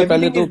 सबसे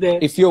पहले तो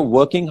if you're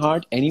working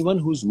hard, anyone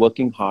who's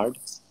working hard,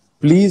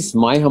 please,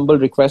 my humble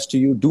request to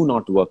you, do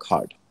not work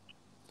hard.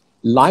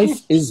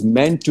 Life is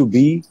meant to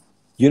be,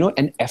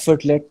 an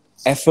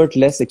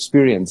effortless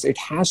experience. It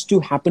has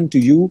to happen to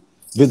you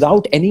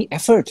without any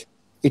effort.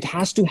 It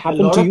has to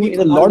happen to you in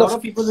a lot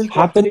of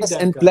happiness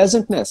and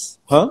pleasantness.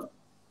 Huh?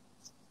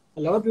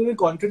 A lot of people will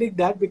contradict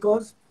that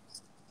because,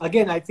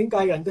 again, I think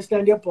I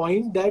understand your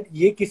point that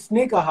ये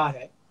किसने कहा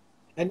है.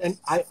 And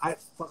I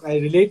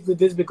relate with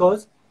this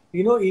because,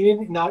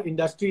 even in our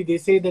industry, they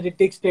say that it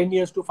takes 10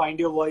 years to find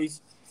your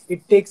voice.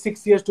 It takes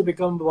 6 years to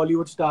become a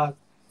Bollywood star.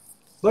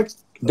 But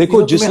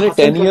देखो, जिसने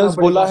 10 years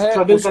बोला है,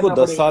 उसको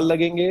 10 साल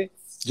लगेंगे.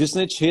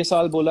 जिसने 6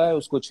 साल बोला है,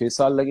 उसको 6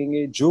 साल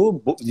लगेंगे.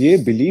 जो ये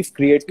belief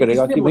create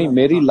करेगा कि भाई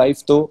मेरी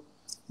life तो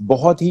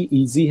बहुत ही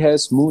easy है,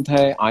 smooth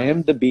है. I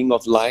am the being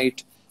of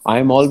light. I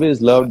am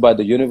always loved by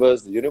the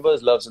universe. The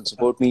universe loves and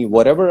supports me.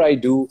 Whatever I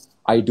do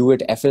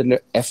it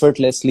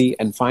effortlessly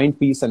and find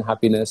peace and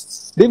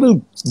happiness. They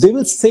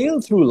will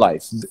sail through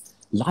life.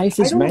 Life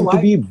is meant to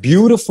be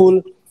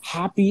beautiful,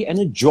 happy, and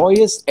a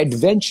joyous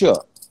adventure.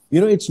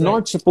 It's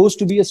not supposed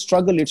to be a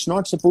struggle. It's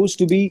not supposed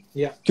to be.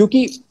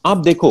 क्योंकि आप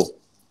देखो,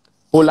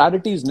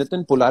 polarities,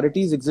 Nitin,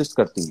 polarities exist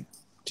करती हैं.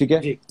 ठीक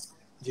है?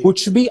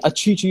 कुछ भी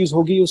अच्छी चीज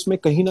होगी, उसमें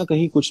कहीं ना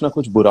कहीं कुछ ना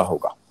कुछ बुरा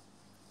होगा.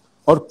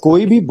 और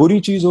कोई भी बुरी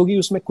चीज होगी,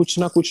 उसमें कुछ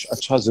ना कुछ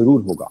अच्छा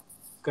जरूर होगा.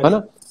 है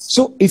ना?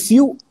 So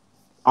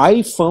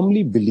I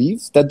firmly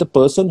believe that the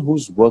person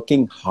who's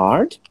working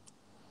hard,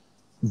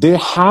 they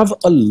have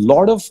a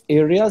lot of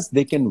areas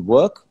they can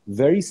work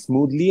very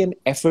smoothly and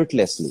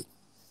effortlessly.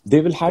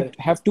 They will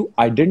have to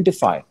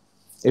identify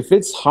If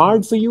it's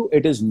hard for you,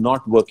 it is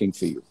not working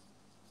for you.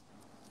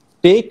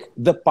 Take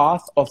the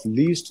path of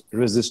least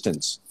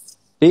resistance.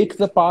 Take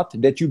the path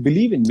that you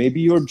believe in.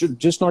 Maybe you're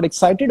just not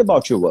excited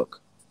about your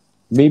work.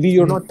 Maybe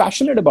you're not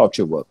passionate about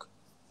your work.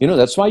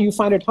 That's why you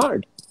find it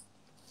hard.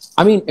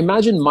 I mean,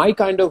 imagine my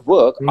kind of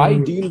work. I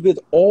deal with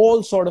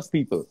all sort of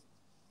people.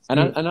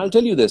 And I'll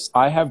tell you this.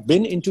 I have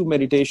been into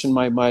meditation.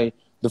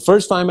 The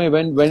first time I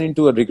went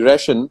into a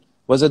regression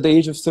was at the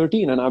age of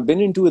 13. And I've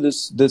been into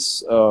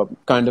this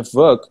kind of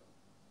work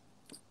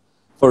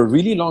for a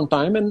really long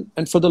time.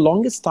 And for the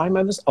longest time,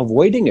 I was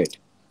avoiding it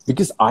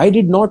because I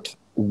did not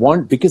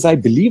want, because I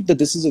believe that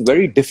this is a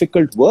very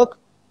difficult work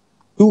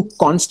to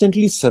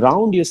constantly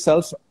surround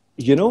yourself,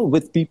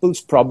 with people's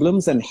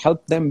problems and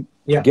help them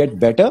get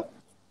better.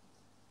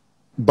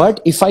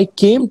 But if I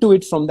came to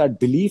it from that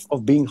belief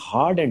of being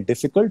hard and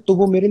difficult, तो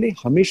वो मेरे लिए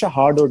हमेशा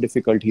hard और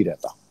difficult ही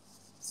रहता,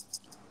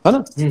 है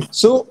ना?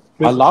 So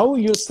allow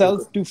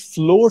yourself to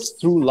float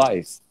through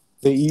life.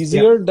 The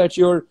easier that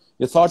your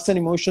thoughts and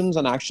emotions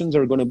and actions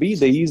are going to be,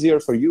 the easier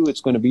for you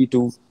it's going to be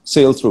to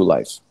sail through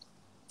life.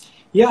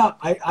 Yeah,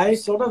 I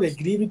sort of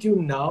agree with you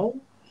now,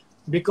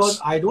 because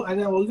I don't,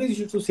 and I always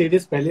used to say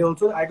this pehle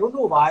also, I don't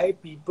know why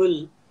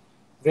people,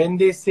 when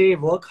they say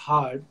work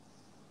hard,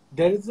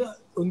 there is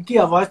उनकी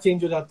आवाज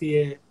change हो जाती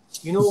है,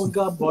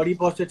 उनका body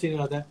posture change हो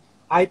जाता है.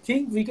 I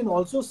think we can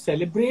also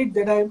celebrate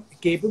that I'm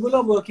capable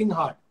of working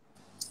hard.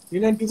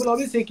 And people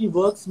always say कि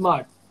work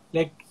smart.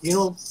 Like,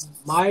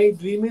 my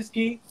dream is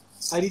कि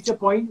I reach a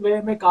point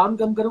where मैं काम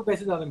कम करूँ,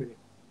 पैसे ज़्यादा मिले.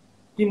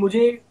 कि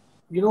मुझे,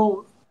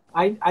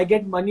 I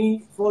get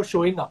money for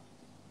showing up.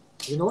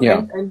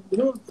 And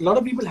a lot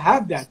of people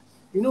have that.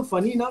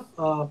 Funny enough,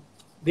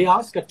 they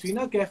asked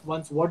Katrina Kaif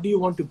once, what do you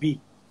want to be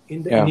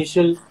in the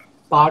initial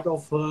part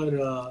of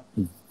her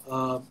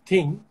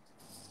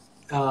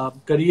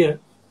career,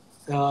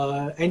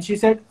 and she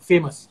said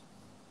famous.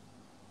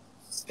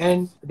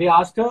 And they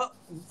asked her,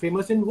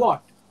 famous in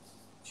what?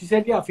 She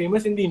said, yeah,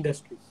 famous in the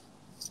industry.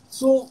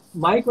 So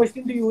my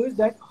question to you is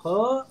that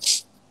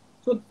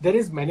so there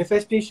is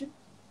manifestation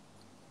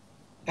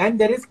and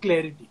there is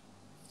clarity.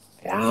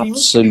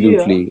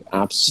 Absolutely,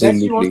 absolutely.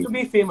 That she wants to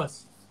be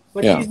famous,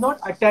 but she's not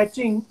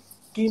attaching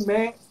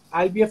कि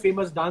I'll be a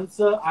famous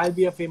dancer, I'll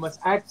be a famous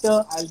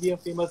actor, I'll be a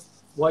famous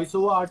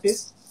voiceover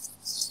artist.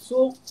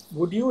 So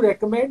would you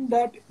recommend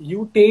that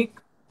you take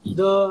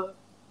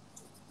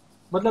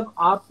मतलब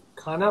आप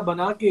खाना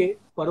बना के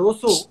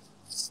परोसो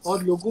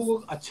और लोगों को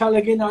अच्छा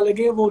लगे ना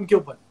लगे वो उनके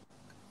ऊपर,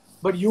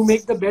 but you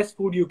make the best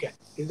food you can?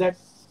 Is that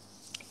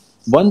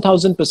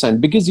 1000%?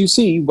 Because you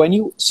see,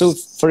 so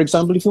for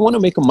example, if you want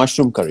to make a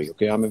mushroom curry,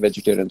 okay, I'm a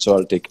vegetarian,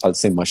 so I'll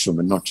say mushroom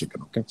and not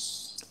chicken, okay?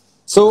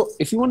 So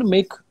if you want to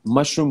make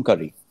mushroom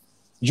curry,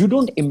 you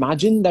don't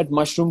imagine that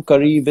mushroom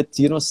curry with,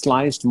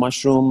 sliced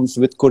mushrooms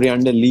with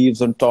coriander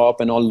leaves on top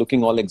and all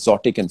looking all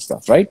exotic and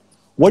stuff, right?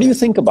 What do you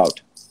think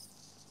about?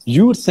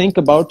 You think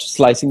about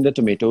slicing the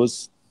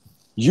tomatoes.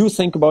 You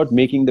think about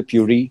making the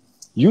puree.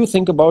 You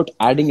think about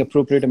adding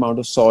appropriate amount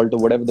of salt or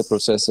whatever the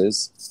process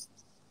is.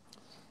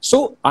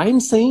 So I'm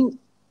saying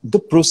the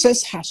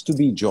process has to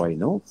be joy,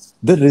 no?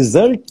 The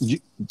result,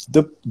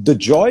 the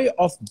joy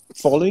of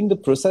following the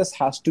process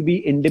has to be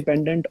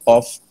independent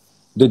of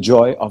the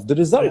joy of the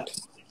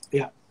result.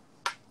 Yeah.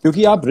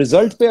 क्योंकि आप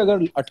result पे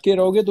अगर अटके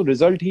रहोगे तो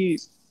result he,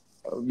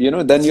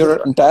 then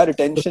your entire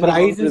attention is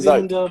on the result.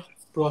 Is in the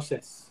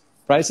process.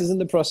 Price is in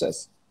the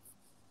process.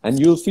 And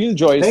you'll feel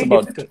joyous very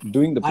about difficult.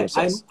 Doing the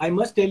process. I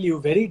must tell you,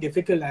 very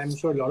difficult. I'm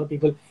sure a lot of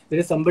people, there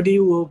is somebody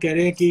who कह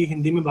रहे हैं कि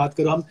हिंदी में बात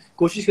करो. हम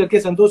कोशिश करके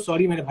संतोष,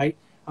 sorry मेरे भाई,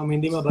 हम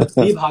हिंदी में बात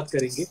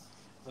करेंगे.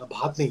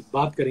 भात नहीं,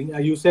 बात करेंगे.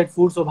 You said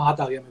food, so भात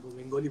आ गया मेरे को.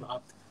 Bengali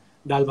भात,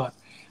 दाल भात.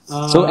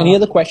 So any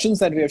other questions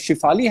that we have?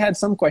 Shifali had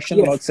some question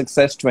about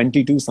success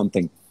 22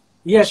 something.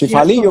 Yes.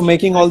 Shifali, you're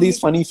making all these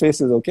funny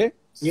faces, okay?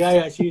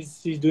 Yeah,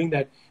 she's doing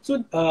that. So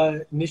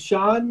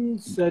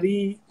Nishan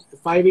Sari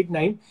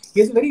 589,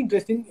 he is very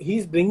interesting.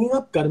 He's bringing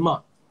up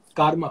karma.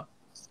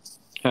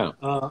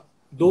 हाँ.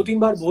 2-3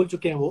 बार बोल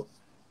चुके हैं वो.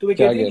 तो वे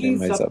कहते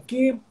हैं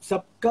कि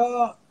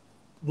सबका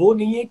वो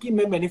नहीं है कि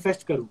मैं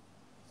मैनिफेस्ट करूं.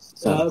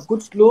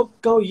 कुछ लोग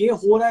का ये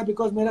हो रहा है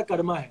बिकॉज मेरा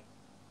कर्मा है.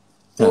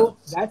 So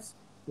that's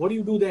what do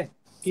you do then?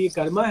 कि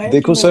कर्मा है.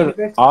 देखो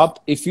सर, आप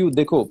if you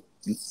देखो,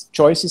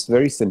 choice is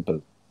very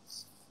simple.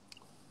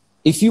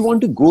 If you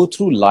want to go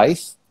through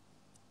life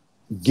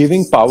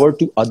giving power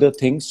to other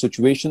things,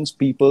 situations,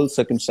 people,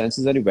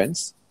 circumstances and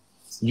events,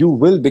 you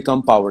will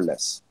become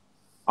powerless.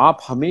 आप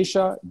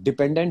हमेशा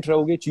dependent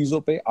रहोगे चीजों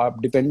पे, आप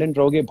डिपेंडेंट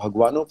रहोगे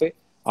भगवानों पे,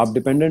 आप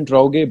डिपेंडेंट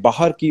रहोगे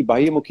बाहर की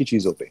बाह्यमुखी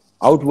चीजों पे,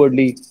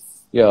 outwardly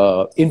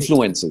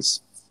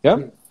influences.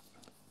 Yeah.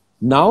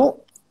 Now,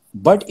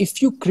 but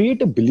if you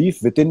create a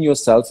belief within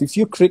yourself, if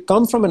you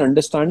come from an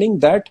understanding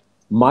that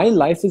my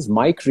life is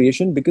my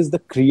creation because the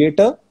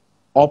creator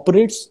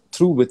operates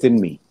through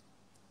within me,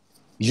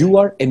 you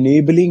are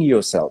enabling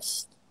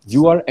yourself.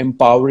 You are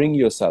empowering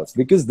yourself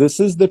because this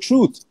is the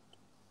truth.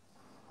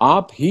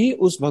 आप ही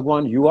उस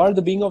भगवान, you are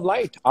the being of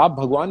light. आप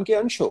भगवान के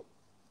अंश हो,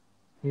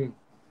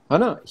 है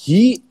ना?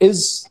 He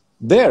is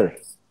there.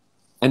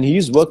 and he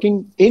is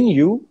working in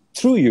you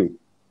through you.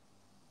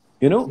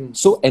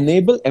 So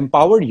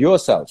empower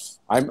yourself.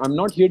 I'm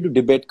not here to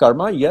debate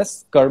karma.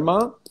 Yes,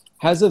 karma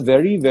has a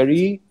very,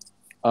 very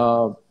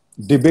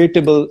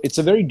it's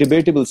a very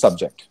debatable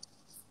subject.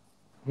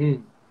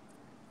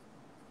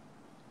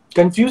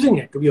 Confusing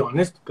है, to be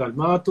honest.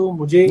 Karma तो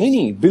मुझे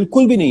नहीं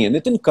बिल्कुल भी नहीं है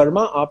नितिन.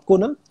 कर्मा आपको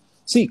ना,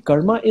 see,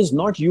 karma is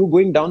not you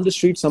going down the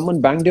street,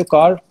 someone banged your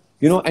car,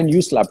 and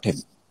you slapped him.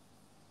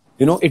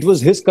 It was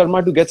his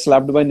karma to get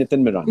slapped by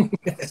Nitin Mirani.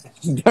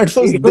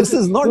 This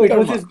is not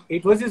karma.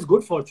 It was his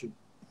good fortune.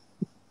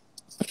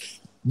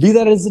 Be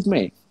that as it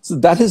may. So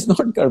that is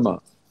not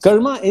karma.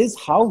 Karma is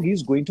how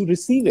he's going to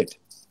receive it.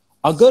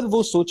 अगर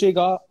वो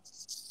सोचेगा,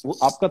 वो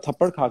आपका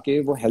थप्पड़ खाके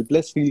वो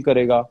helpless feel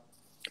करेगा,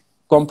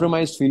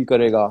 compromise feel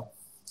करेगा,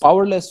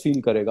 पावरलेस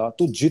फील करेगा,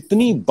 तो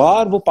जितनी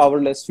बार वो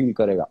पावरलेस फील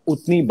करेगा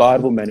उतनी बार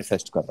वो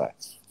मैनिफेस्ट कर रहा है.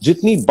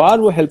 जितनी बार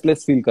वो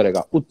हेल्पलेस फील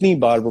करेगा उतनी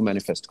बार वो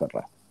मैनिफेस्ट कर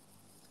रहा है.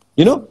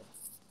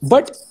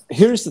 But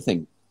here's the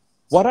thing.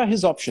 What are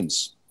his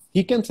options?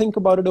 He can think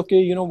about it. Okay,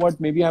 you know what?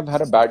 Maybe I've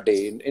had a bad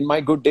day. In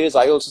my good days,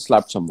 I also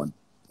slapped someone.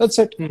 That's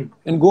it.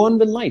 And go on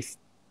with life.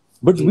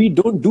 But we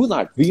don't do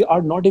that. We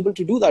are not able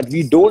to do that.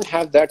 We don't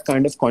have that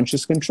kind of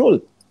conscious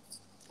control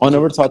on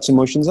our thoughts,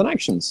 emotions, and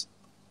actions.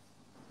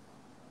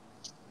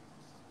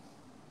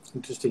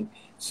 Interesting.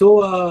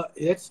 So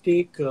let's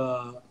take...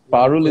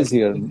 Parul is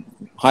here.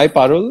 Hi,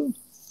 Parul.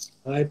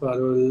 Hi,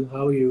 Parul.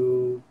 How are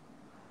you?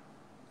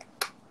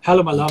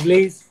 Hello, my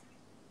lovelies.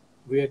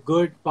 We are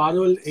good.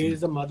 Parul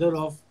is the mother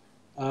of,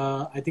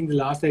 I think the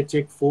last I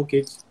checked, 4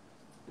 kids.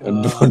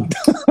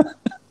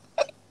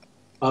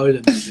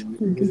 Parul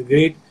is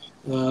great.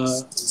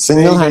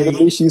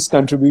 Single-handedly, she's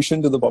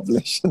contribution to the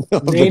population.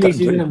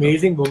 She's an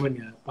amazing woman.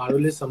 Yeah.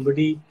 Parul is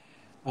somebody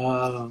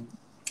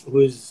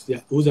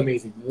who's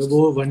amazing.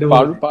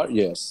 Parul,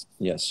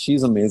 yes,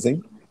 she's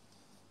amazing.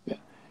 Yeah.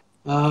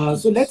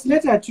 So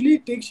let's actually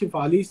take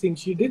Shefali's thing.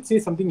 She did say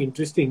something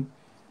interesting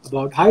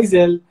about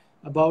Hazel,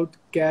 about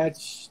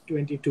Catch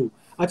 22.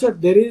 Acha,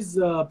 there is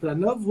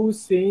Pranav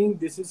who's saying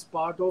this is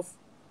part of.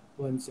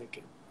 1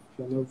 second.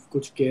 Pranav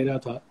kuch keh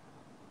raha tha.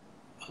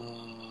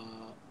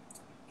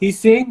 He's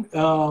saying,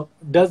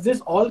 does this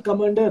all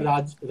come under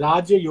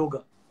Raja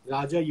Yoga?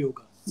 Raja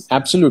Yoga.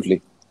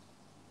 Absolutely.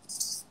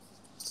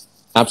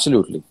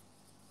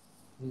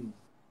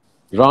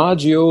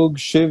 Raj Yoga,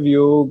 Shiv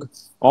Yoga,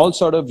 all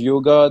sort of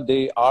yoga,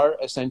 they are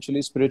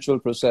essentially spiritual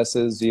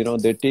processes.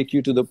 They take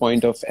you to the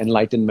point of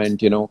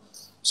enlightenment.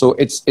 So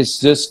it's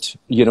just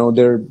there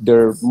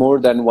are more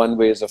than one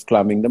ways of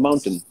climbing the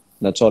mountain.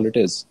 That's all it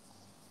is.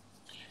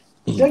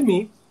 Tell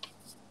me,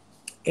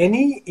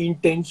 any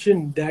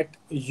intention that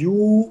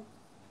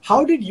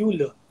how did you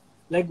learn?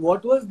 Like,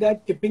 what was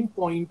that tipping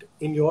point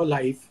in your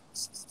life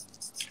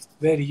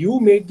where you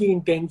made the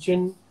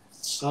intention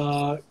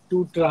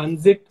to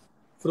transit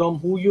from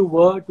who you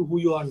were to who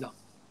you are now?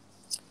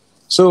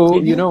 So,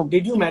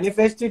 did you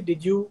manifest it?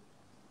 Did you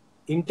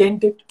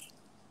intend it?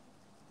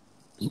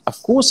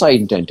 Of course I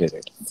intended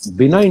it.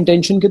 बिना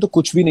intention के तो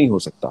कुछ भी नहीं हो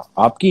सकता.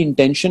 आपकी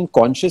intention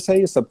conscious है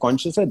या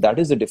subconscious है, that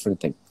is a different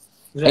thing.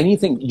 Right.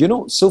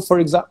 Anything, so for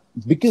example,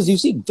 because you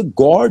see,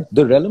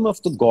 the realm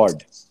of the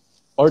God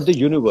or the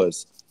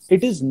universe,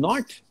 it is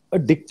not a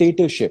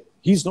dictatorship.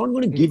 He's not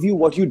going to give you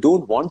what you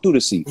don't want to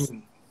receive.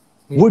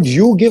 Would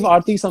you give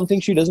Aarti something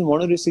she doesn't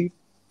want to receive?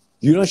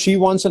 She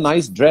wants a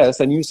nice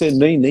dress and you say,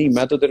 nahi,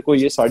 main to tere ko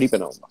ye saadi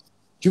pehnaunga.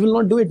 You will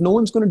not do it. No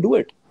one's going to do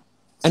it.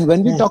 And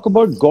when we talk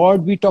about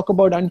God, we talk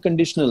about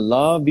unconditional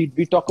love.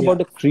 We talk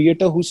about a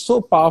creator who's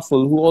so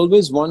powerful, who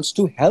always wants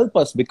to help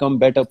us become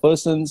better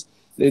persons,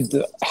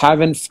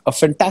 have a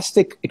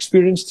fantastic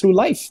experience through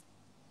life.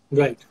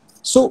 Right.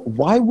 So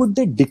why would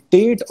they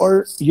dictate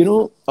or,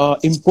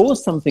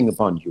 impose something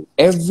upon you?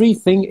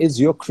 Everything is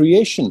your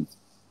creation,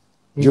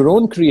 your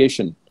own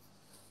creation.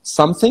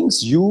 Some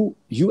things you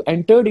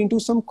entered into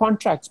some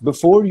contracts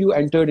before you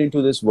entered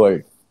into this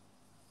world.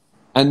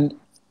 And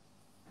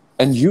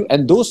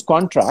those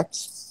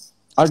contracts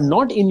are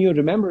not in your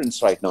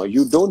remembrance right now.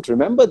 You don't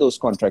remember those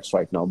contracts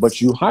right now,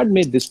 but you had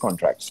made these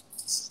contracts.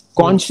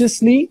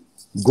 Consciously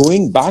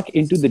going back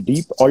into the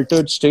deep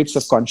altered states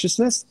of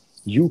consciousness,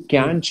 you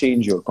can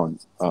change your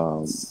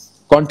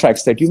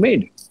contracts that you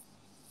made.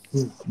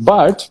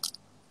 But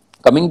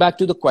coming back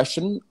to the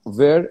question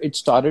where it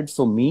started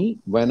for me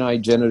when I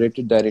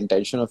generated that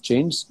intention of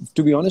change,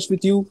 to be honest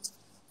with you,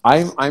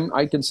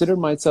 I consider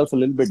myself a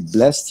little bit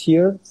blessed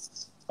here.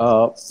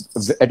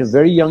 At a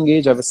very young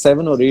age, I was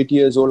 7 or 8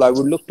 years old, I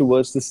would look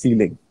towards the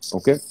ceiling,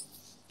 okay?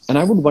 And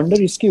I would wonder,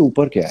 iske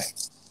upar kya hai?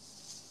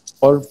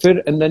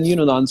 And then,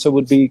 the answer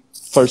would be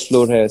first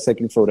floor hai,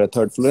 second floor hai,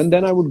 third floor. And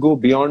then I would go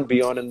beyond,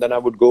 and then I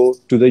would go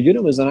to the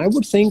universe. And I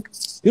would think,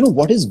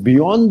 what is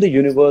beyond the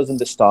universe and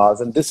the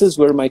stars? And this is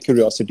where my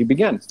curiosity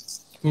began.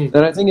 And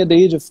I think at the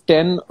age of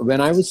 10,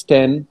 when I was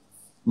 10,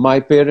 my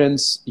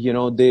parents,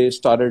 they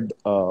started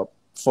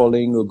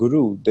following a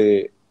guru.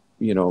 They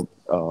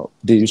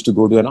used to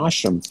go to an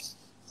ashram.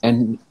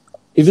 And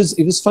it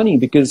was funny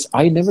because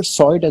I never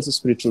saw it as a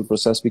spiritual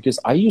process, because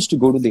I used to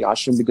go to the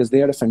ashram because they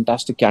had a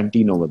fantastic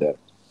canteen over there.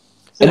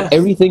 and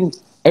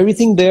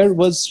everything there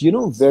was,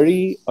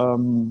 very.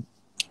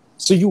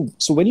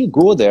 So when you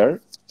go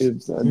there,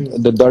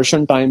 the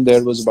darshan time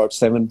there was about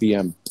 7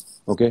 p.m.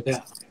 Okay,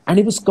 Yeah. and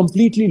it was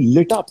completely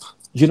lit up.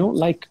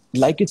 Like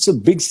it's a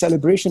big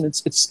celebration.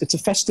 It's a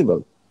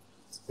festival.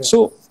 Yeah.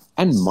 So,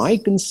 and my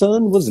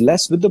concern was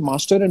less with the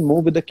master and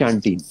more with the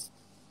canteen.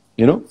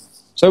 You know,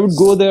 so I would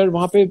go there.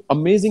 वहाँ पे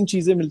amazing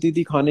चीजें मिलती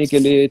थी खाने के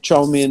लिए,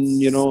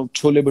 chowmein,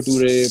 chole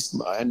bhature,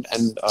 and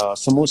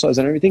samosas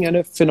and everything, and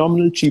a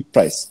phenomenal cheap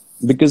price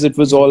because it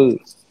was all,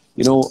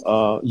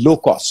 low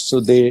cost. So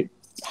they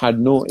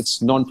had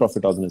it's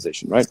non-profit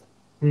organization, right?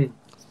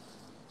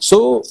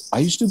 So I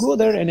used to go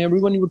there, and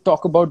everyone would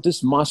talk about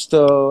this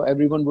master.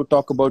 Everyone would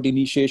talk about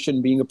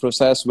initiation being a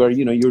process where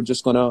you're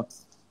just gonna,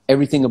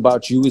 everything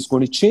about you is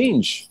going to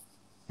change.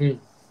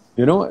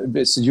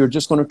 You're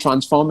just going to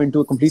transform into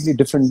a completely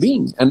different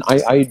being, and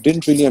I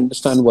didn't really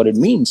understand what it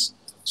means.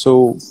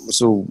 So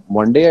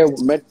one day I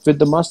met with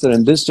the master,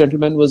 and this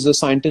gentleman was a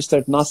scientist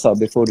at NASA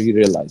before he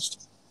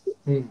realized.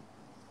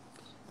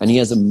 And he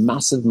has a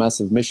massive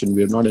mission.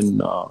 We're not in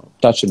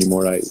touch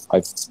anymore.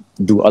 I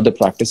do other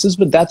practices,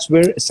 but that's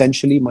where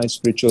essentially my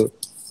spiritual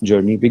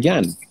journey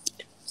began.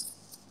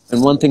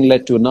 And one thing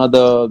led to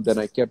another. Then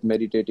I kept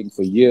meditating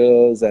for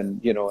years,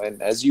 and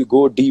as you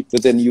go deep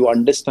within, you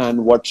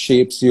understand what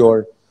shapes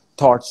your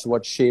thoughts,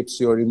 what shapes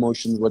your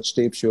emotions, what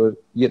shapes your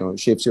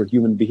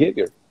human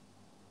behavior.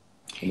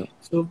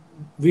 So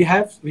we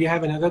have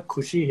another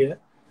खुशी here.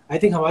 I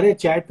think हमारे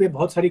chat पे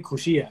बहुत सारी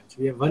खुशी है आज.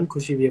 We have one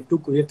खुशी, we have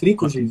two, we have three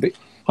खुशी.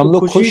 हम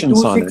लोग खुश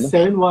इंसान हैं ना.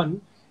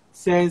 2671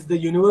 says the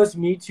universe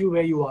meets you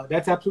where you are.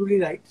 That's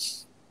absolutely right.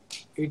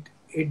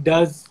 It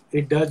does.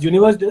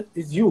 Universe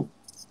is you.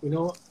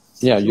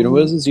 Yeah,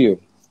 universe is you.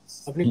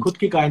 अपनी खुद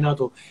की कायनात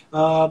हो.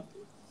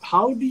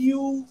 How do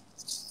you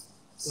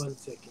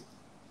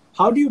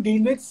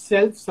deal with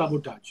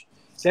self-sabotage?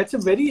 That's a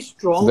very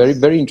strong,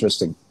 very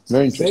interesting.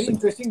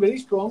 Very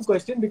strong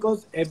question,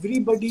 because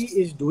everybody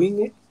is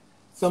doing it.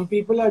 Some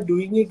people are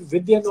doing it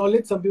with their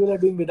knowledge. Some people are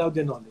doing without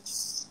their knowledge.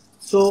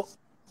 So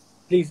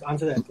please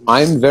answer that.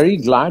 I'm very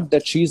glad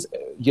that she's,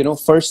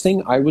 first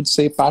thing I would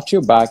say, pat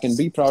your back and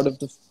be proud of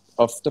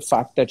the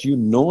fact that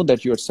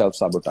that you're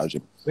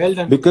self-sabotaging. Well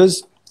done.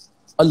 Because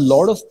a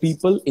lot of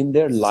people in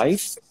their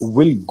life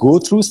will go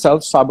through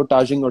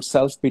self-sabotaging or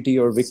self-pity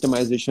or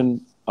victimization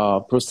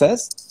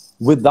process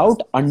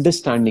without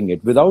understanding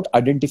it, without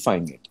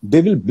identifying it.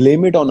 They will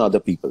blame it on other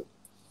people.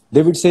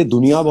 They would say,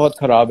 दुनिया बहुत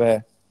खराब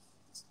है,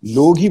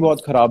 लोग ही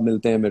बहुत खराब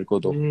मिलते हैं मेरे को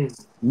तो.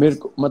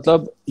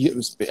 मतलब,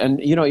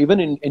 and even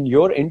in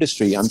your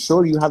industry, I'm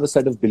sure you have a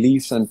set of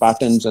beliefs and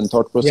patterns and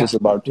thought process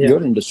about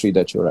your industry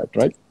that you're at,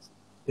 right?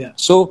 Yeah.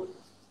 So,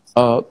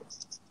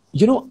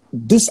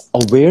 this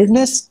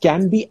awareness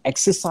can be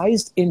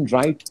exercised in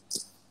right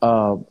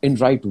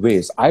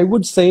ways. I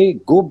would say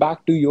go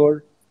back to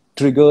your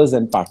triggers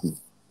and pattern.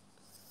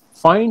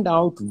 Find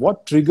out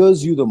what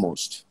triggers you the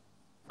most.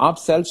 आप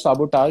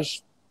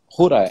self-sabotage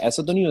हो रहा है,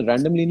 ऐसा तो नहीं,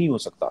 randomly नहीं हो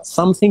सकता.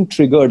 Something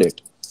triggered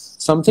it.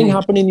 Something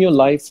happened in your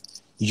life.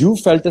 You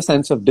felt a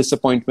sense of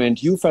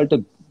disappointment. You felt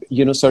a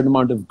certain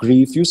amount of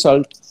grief.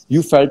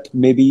 You felt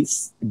maybe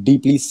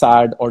deeply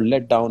sad or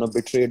let down or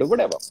betrayed or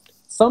whatever.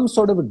 Some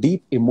sort of a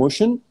deep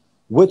emotion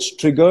which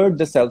triggered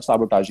the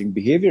self-sabotaging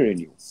behavior in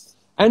you.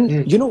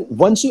 And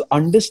once you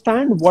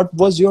understand what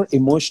was your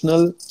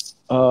emotional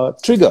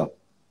trigger,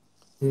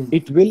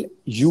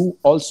 you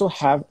also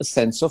have a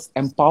sense of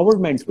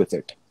empowerment with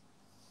it.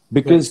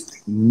 Because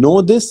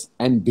know this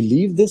and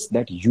believe this,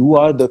 that you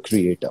are the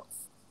creator.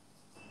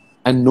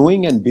 And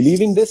knowing and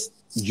believing this,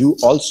 you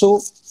also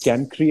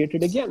can create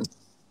it again.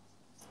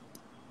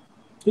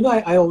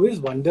 I always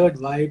wondered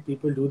why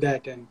people do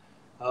that, and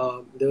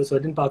there were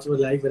certain parts of my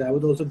life where I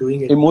was also doing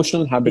it.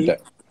 Emotional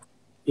habit.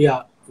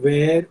 Yeah,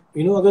 where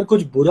अगर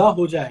कुछ बुरा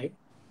हो जाए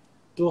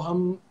तो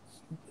हम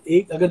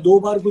अगर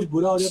 2 बार कुछ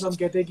बुरा हो जाए तो हम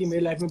कहते हैं कि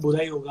मेरी लाइफ में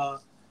बुरा ही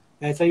होगा,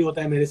 ऐसा ही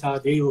होता है मेरे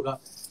साथ, यही होगा.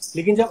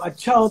 लेकिन जब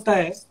अच्छा होता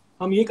है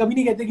हम ये कभी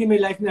नहीं कहते कि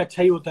मेरी लाइफ में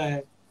अच्छा ही होता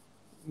है,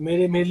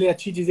 मेरे लिए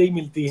अच्छी चीजें ही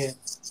मिलती हैं.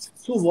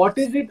 So what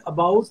is it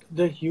about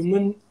the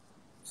human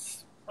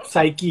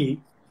psyche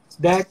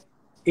that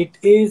it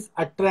is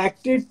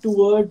attracted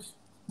towards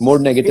more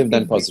negative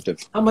than positive?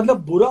 हाँ,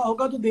 मतलब बुरा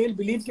होगा तो they will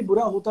believe कि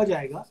बुरा होता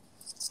जाएगा,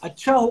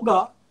 अच्छा होगा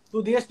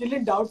तो they are still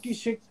in doubt कि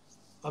shit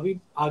अभी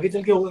आगे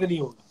चल के होगा कि नहीं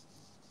होगा.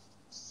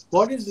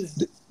 What is this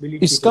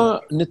belief?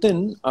 इसका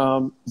Nitin,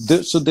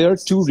 so there are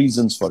 2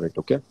 reasons for it.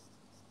 Okay,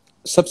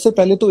 सबसे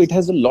पहले तो it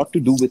has a lot to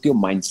do with your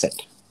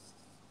mindset.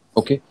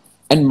 Okay,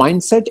 and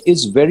mindset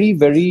is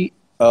very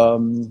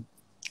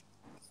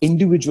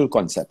individual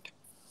concept.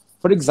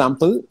 For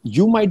example,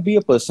 you might be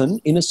a person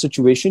in a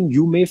situation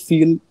you may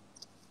feel,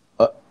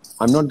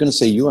 I'm not going to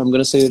say you, I'm going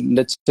to say,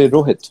 let's say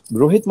Rohit.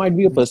 Rohit might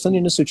be a person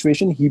in a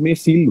situation he may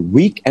feel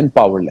weak and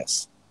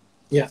powerless.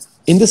 Yeah.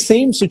 In the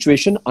same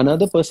situation,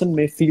 another person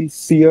may feel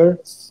fear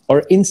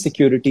or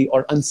insecurity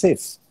or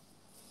unsafe.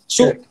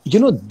 So,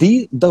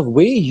 the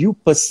way you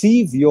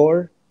perceive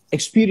your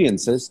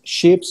experiences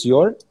shapes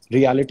your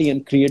reality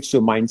and creates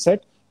your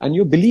mindset and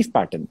your belief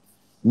pattern.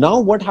 Now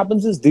what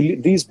happens is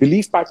these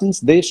belief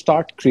patterns, they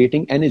start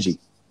creating energy.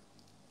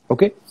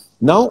 Okay.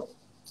 Now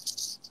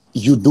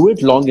you do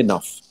it long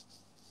enough,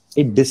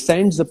 it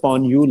descends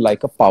upon you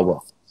like a power.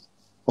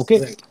 Okay.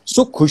 Right.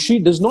 So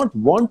Khushi does not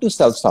want to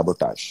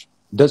self-sabotage.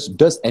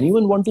 Does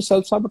anyone want to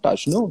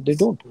self-sabotage? No, they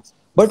don't.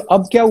 But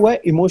अब क्या हुआ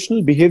है,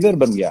 emotional behaviour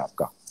बन गया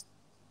आपका,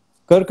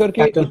 कर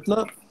करके Pattern.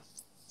 इतना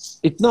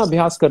इतना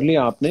अभ्यास कर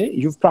लिया आपने,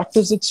 you've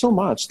practiced it so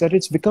much that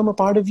it's become a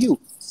part of you.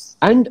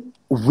 And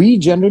we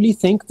generally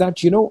think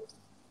that,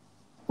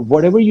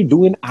 whatever you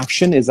do in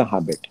action is a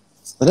habit.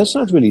 But that's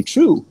not really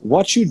true.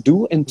 What you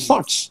do in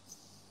thoughts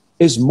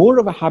is more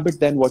of a habit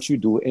than what you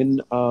do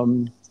in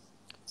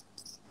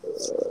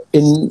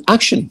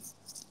action.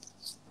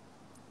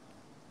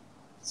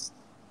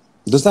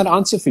 Does that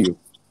answer for you?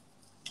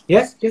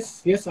 Yes,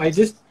 yes, yes. I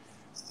just.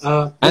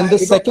 And the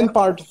second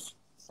part,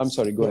 I'm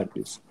sorry, go ahead,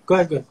 please. Go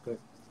ahead, go ahead, go ahead.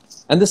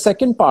 And the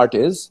second part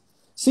is,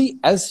 see,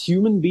 as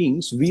human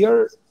beings, we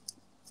are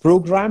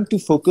programmed to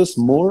focus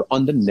more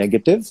on the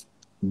negative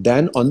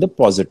than on the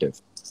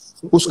positive.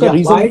 उसका Yeah,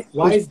 reason,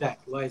 why is that?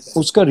 Why is that?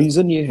 उसका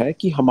reason ये है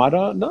कि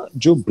हमारा ना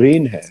जो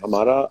brain है,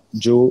 हमारा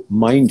जो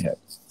माइंड है,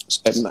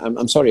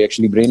 I'm sorry,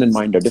 actually brain and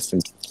mind are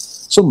different.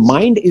 So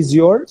mind is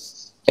your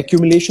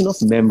accumulation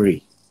of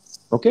memory,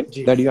 okay,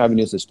 ji. that you have in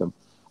your system.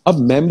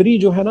 अब memory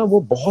जो है ना, वो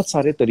बहुत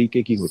सारे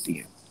तरीके की होती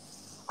है.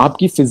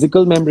 आपकी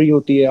फिजिकल मेमोरी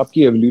होती है,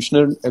 आपकी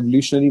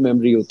एवोल्यूशनरी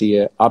मेमोरी होती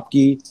है,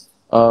 आपकी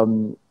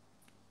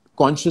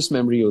कॉन्शियस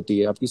मेमोरी होती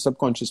है, आपकी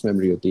सबकॉन्शियस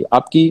मेमोरी होती है,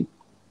 आपकी.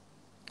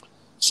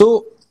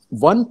 सो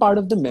one part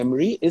of the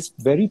memory is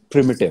very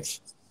primitive.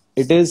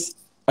 It is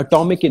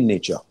atomic in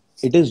nature.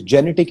 It is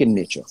genetic in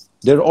nature.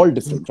 They're all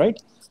different, right?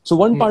 So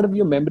one part of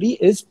your memory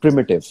is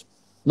primitive.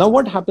 Now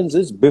what happens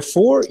is,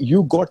 before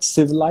you got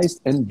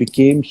civilized and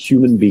became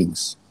human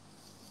beings,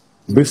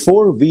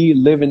 before we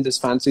live in this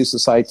fancy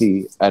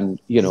society and,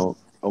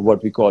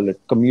 what we call it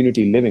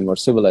community living or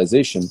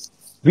civilization,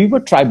 we were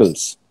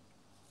tribals.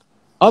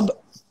 अब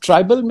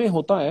tribal में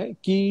होता है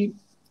कि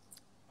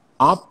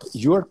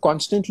you are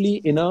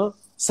constantly in a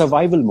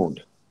survival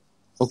mode.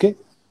 Okay.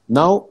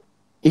 Now,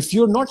 if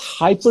you're not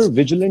hyper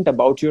vigilant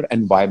about your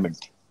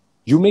environment,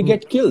 you may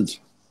get killed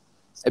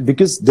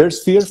because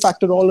there's fear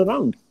factor all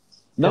around.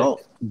 Now,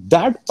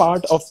 that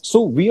part of,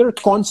 so we are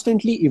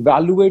constantly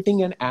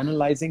evaluating and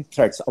analyzing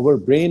threats. Our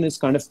brain is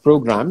kind of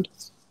programmed,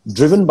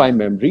 driven by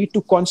memory,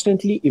 to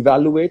constantly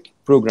evaluate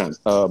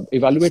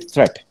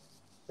threat.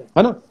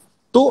 है ना?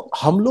 तो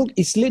हम लोग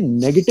इसलिए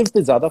negative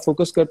पे ज्यादा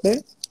focus करते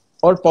हैं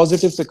और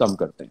पॉजिटिव पे कम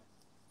करते हैं,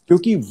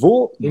 क्योंकि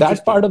वो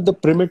that part of the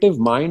primitive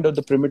mind or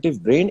the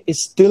primitive brain is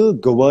still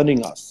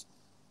governing us.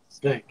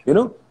 Right.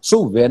 So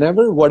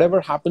whenever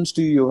whatever happens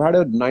to you, you've had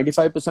a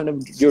 95%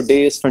 of your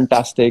day is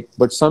fantastic,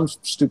 but some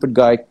stupid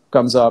guy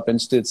comes up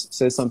and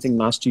says something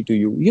nasty to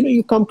you,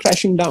 you come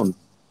crashing down.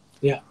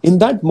 Yeah. In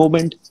that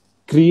moment,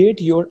 create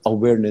your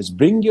awareness,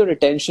 bring your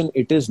attention.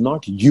 It is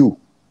not you.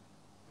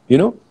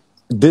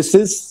 This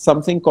is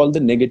something called the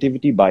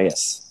negativity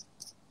bias.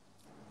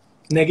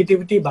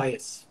 Negativity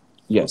bias.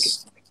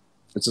 Yes. Okay.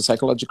 It's a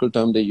psychological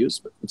term they use,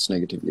 but it's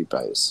negatively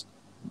biased.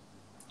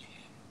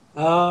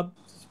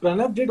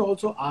 Pranav did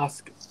also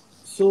ask,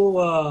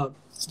 so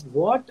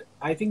what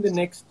I think the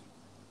next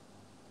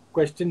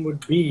question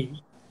would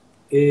be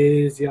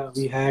is,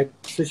 we had,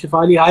 so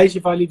Shifali, hi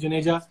Shifali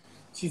Juneja,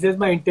 she says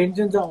my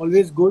intentions are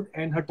always good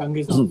and her tongue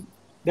is out.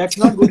 That's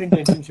not good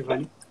intention,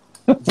 Shifali.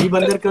 Ji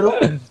bandar karo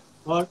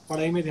aur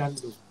padhai mein dhyan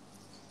do.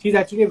 She's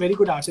actually a very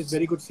good artist,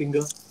 very good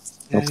singer,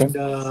 and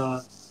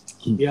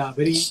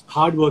very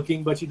hard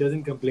working, but she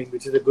doesn't complain,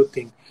 which is a good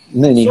thing.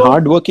 नहीं,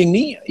 hard working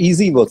नहीं,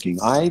 easy working.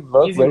 I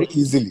work very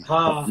easily.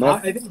 हाँ,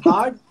 I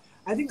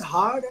think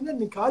hard है ना,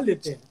 निकाल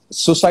देते हैं.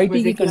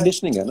 Society की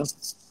conditioning है ना.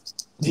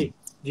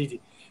 जी.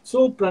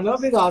 So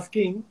Pranav is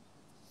asking,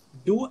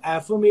 do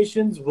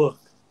affirmations work?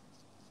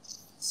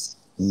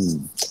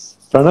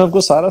 Pranav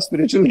को सारा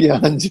spiritual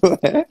ज्ञान जो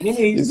है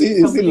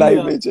इसी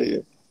लाइफ में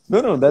चाहिए.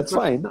 No, that's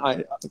fine.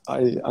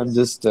 I'm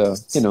just,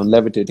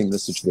 levitating the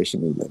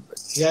situation a little bit.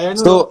 Yeah,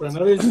 no,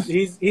 Pranav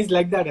he's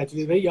like that actually.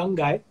 He's a very young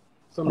guy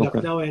from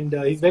Lucknow, and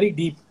he's very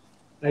deep.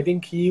 I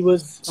think he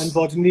was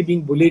unfortunately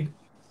being bullied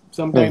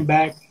some time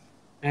back,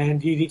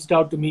 and he reached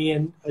out to me,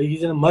 and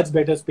he's in a much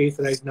better space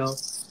right now.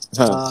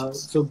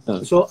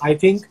 So I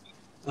think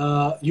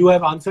you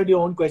have answered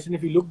your own question.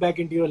 If you look back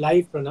into your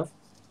life, Pranav,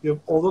 you have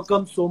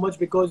overcome so much,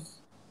 because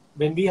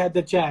when we had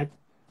the chat,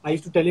 I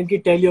used to tell him,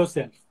 tell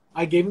yourself.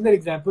 I gave him the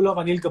example of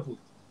Anil Kapoor.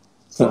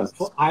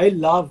 So I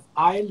love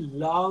Anil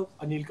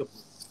Kapoor.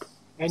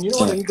 And you know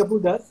what Anil Kapoor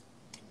does?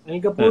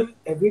 Anil Kapoor,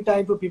 every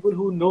time, for people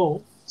who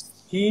know,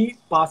 he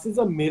passes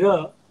a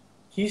mirror,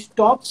 he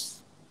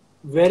stops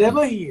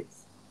wherever he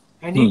is,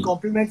 and he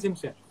compliments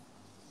himself.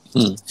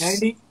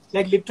 And he,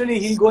 literally,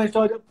 he'll go and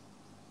start,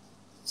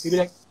 he'll be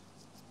like,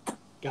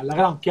 क्या लग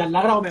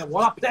रहा हूँ मैं,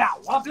 what a player.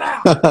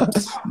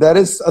 That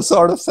is a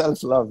sort of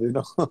self-love,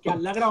 क्या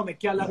लग रहा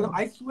हूँ,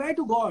 I swear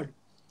to God.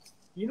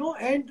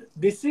 And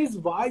this is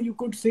why you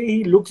could say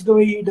he looks the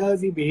way he does,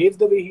 he behaves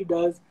the way he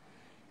does.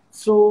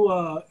 So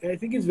I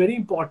think it's very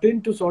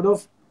important to sort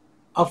of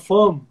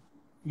affirm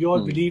your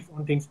belief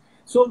on things.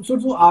 So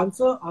to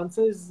answer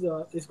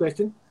his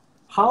question,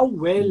 how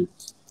well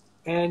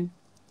and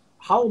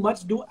how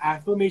much do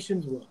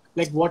affirmations work?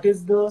 Like, what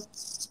is the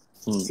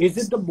is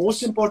it the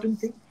most important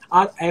thing?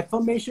 Are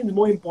affirmations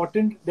more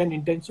important than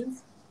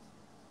intentions?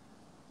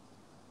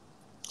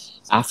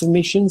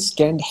 Affirmations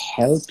can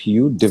help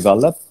you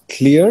develop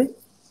clear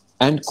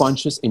and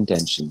conscious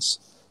intentions.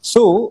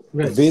 So,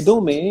 Right.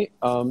 वेदों में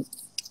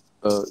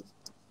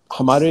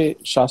हमारे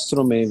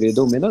शास्त्रों में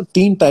वेदों में ना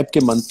 3 type के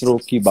मंत्रों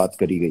की बात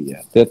करी गई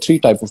है. There are 3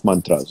 type of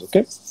mantras.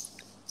 Okay,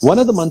 one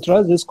of the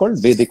mantras is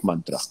called Vedic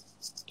mantra.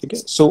 ठीक है.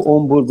 So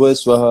Om Bhurvah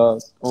Swaha,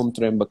 Om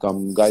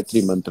Trambakam,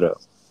 Gayatri mantra,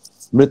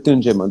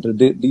 Mrityunjay mantra.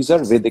 These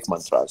are Vedic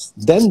mantras.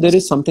 Then there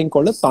is something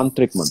called a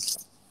Tantric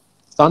mantra.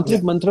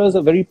 Tantric mantras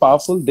are very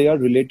powerful. They are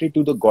related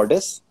to the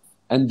goddess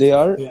and they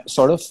are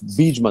sort of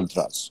Bij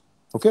mantras.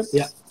 Okay?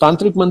 Yeah.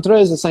 Tantric mantra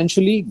is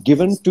essentially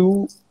given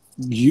to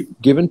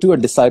a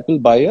disciple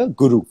by a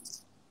guru.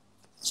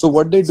 So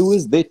what they do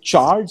is they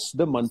charge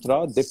the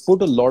mantra, they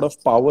put a lot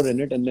of power in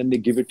it, and then they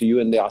give it to you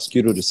and they ask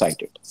you to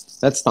recite it.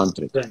 That's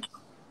Tantric. Right.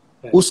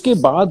 Uske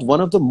baad, one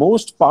of the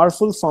most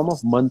powerful form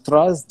of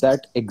mantras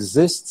that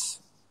exists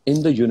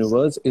in the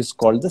universe is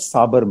called the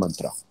Sabar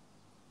mantra.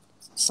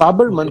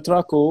 Sabar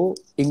mantra ko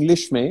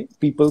English mein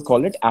people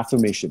call it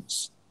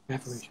affirmations.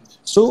 Affirmations.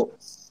 So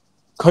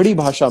खड़ी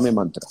भाषा में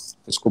मंत्र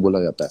इसको बोला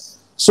जाता है.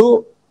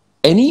 So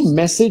any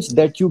message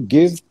that you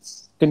give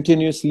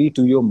continuously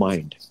to your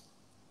mind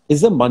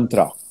is a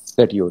mantra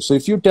that you. So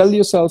if you tell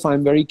yourself,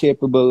 I'm very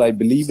capable, I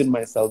believe in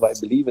myself,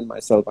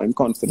 I'm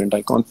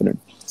confident.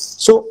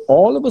 So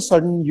all of a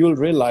sudden you'll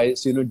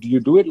realize, you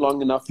do it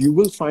long enough, you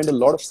will find a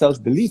lot of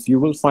self-belief. You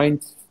will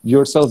find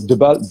yourself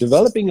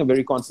developing a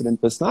very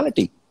confident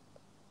personality.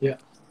 Yeah.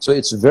 So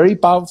it's very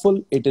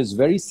powerful. It is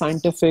very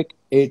scientific.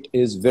 It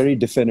is very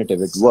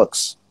definitive. It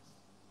works.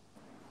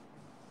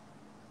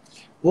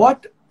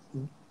 What,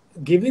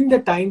 given the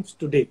times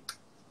today,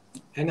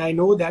 and I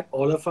know that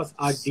all of us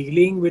are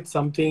dealing with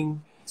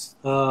something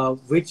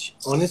which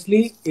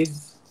honestly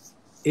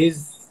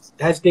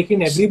has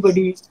taken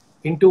everybody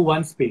into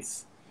one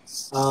space.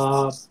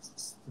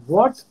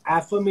 What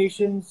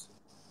affirmations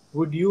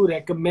would you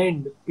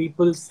recommend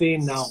people say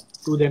now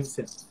to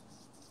themselves?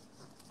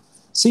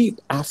 See,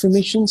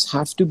 affirmations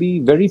have to be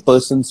very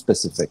person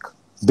specific,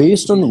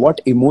 based on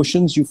what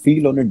emotions you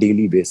feel on a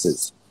daily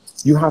basis.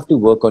 You have to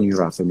work on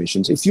your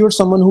affirmations. If you're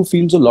someone who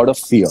feels a lot of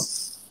fear,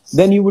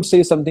 then you would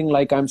say something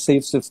like, I'm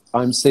safe,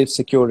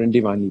 secure, and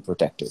divinely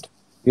protected.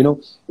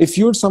 If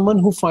you're someone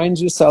who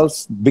finds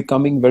yourself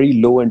becoming very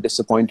low and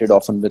disappointed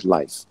often with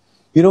life,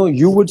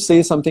 you would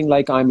say something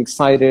like, I'm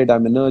excited,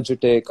 I'm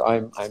energetic,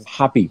 I'm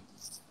happy,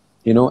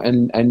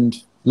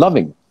 and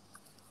loving.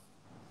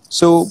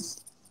 So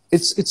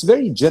it's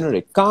very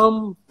generic.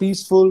 Calm,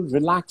 peaceful,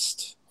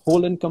 relaxed,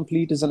 whole and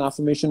complete is an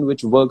affirmation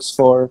which works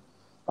for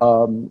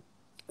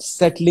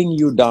settling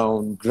you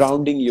down,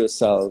 grounding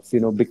yourself,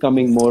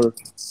 becoming more,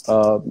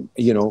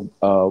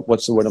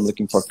 what's the word I'm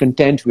looking for?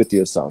 Content with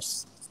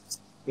yourself.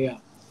 Yeah.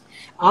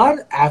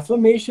 Are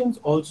affirmations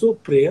also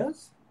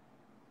prayers?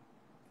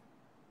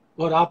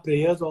 Or are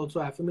prayers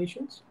also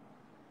affirmations?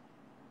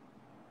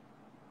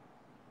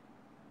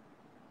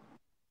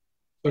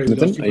 Sorry, we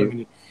lost you for a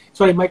minute.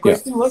 Sorry, my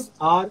question was,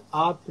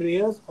 are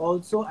prayers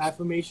also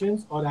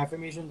affirmations or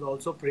affirmations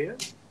also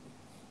prayers?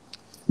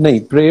 No,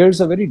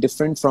 prayers are very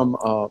different from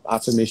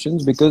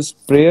affirmations, because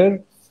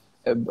prayer,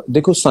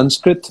 dekho,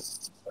 Sanskrit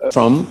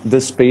from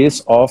the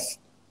space of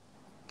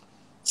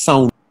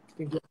sound.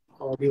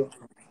 Audio.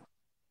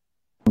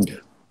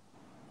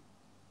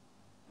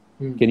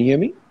 Can you hear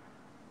me?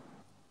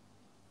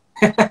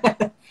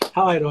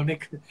 How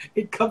ironic.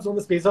 It comes from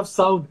the space of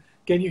sound.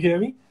 Can you hear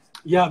me?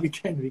 Yeah, we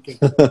can.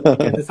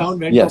 The sound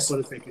went off for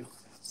a second.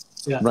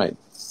 Yeah. Right.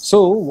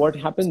 So what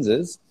happens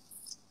is,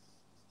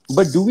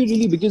 but do we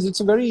really, because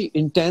it's a very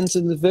intense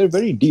and very,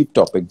 very deep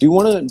topic. Do you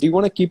want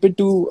to keep it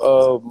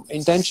to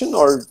intention,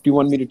 or do you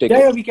want me to take it?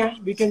 Yeah,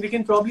 we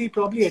can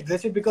probably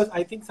address it, because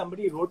I think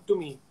somebody wrote to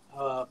me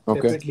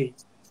separately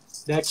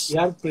that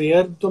yaar,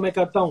 prayer to मैं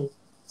करता हूँ,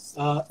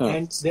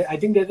 and I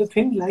think there's a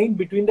thin line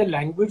between the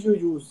language you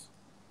use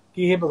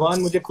कि हे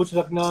भगवान मुझे खुश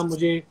रखना,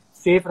 मुझे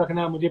safe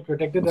रखना, मुझे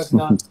protected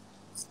रखना,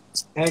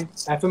 and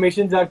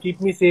affirmations are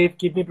keep me safe,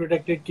 keep me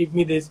protected, keep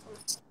me this.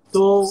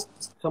 So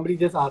somebody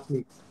just asked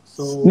me.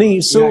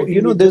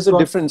 नहीं, there's a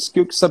difference.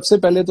 क्योंकि सबसे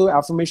पहले तो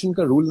affirmation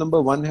का rule number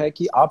 1 है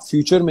कि आप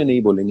future में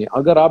नहीं बोलेंगे.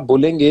 अगर आप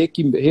बोलेंगे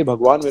कि हे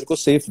भगवान मेरे को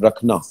safe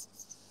रखना,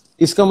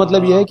 इसका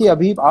मतलब यह है कि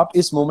अभी आप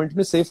इस moment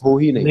में safe हो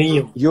ही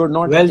नहीं. You're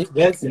not.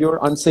 You're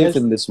unsafe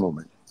in this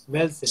moment.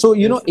 Well said. So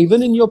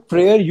even in your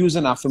prayer, use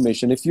an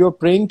affirmation. If you're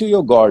praying to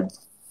your God,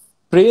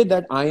 pray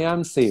that I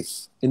am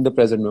safe in the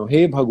present moment.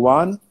 Hey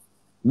भगवान,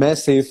 मैं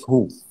safe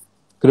हूँ.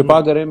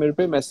 कृपा करें मेरे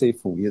पे, मैं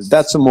safe हूँ. Yes,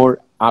 that's a more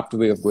apt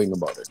way of going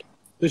about it.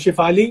 So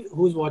Shefali,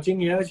 who's watching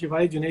here,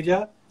 Shefali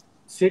Juneja,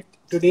 sit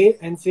today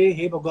and say,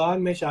 "Hey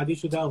भगवान, मैं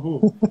शादीशुदा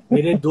हूँ,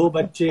 मेरे 2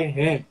 बच्चे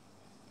हैं."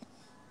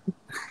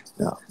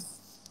 Yeah.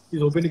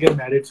 He's hoping to get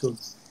married soon.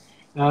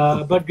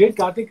 But great,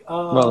 Karthik.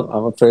 Well,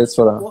 I'm a praise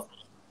for her.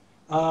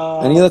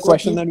 Any other for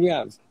question that we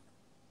have?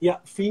 Yeah,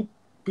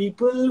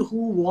 people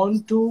who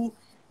want to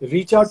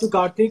reach out to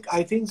Karthik,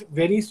 I think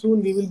very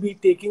soon we will be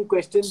taking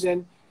questions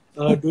and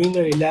doing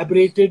an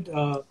elaborated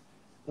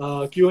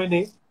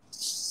Q&A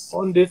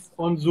on this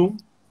on Zoom.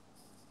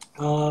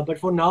 But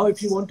for now,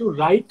 if you want to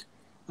write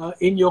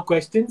in your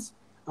questions,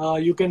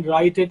 you can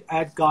write it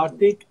at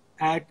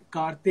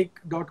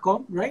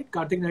karthik@karthik.com, right?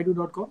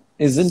 karthiknaidu.com.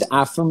 Isn't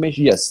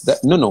affirmation? Yes.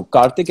 No.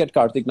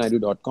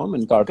 Karthik@karthiknaidu.com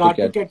and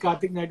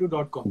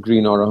Karthik@karthiknaidu.com.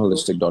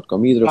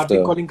 greenauraholistic.com. Either Karthik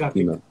of calling the Karthik.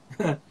 email.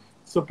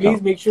 So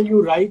please make sure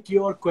you write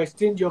your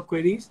questions, your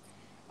queries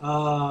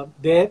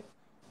there.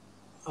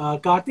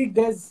 Karthik,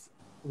 there's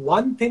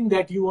one thing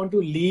that you want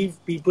to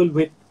leave people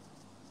with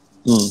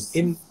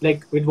in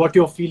with what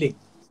you're feeling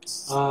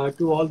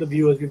to all the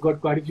viewers. We've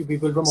got quite a few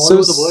people from all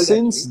over the world.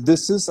 Since actually.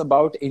 this is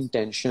about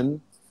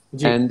intention,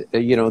 Ji. and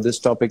this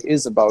topic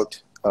is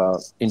about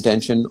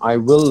intention, I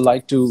will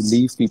like to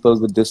leave people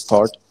with this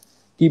thought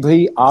कि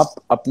भाई आप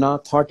अपना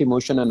thought,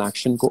 emotion and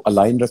action को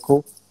align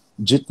रखो.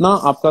 जितना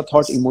आपका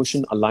thought,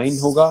 emotion aligned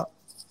होगा,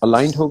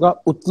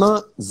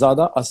 उतना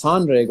ज़्यादा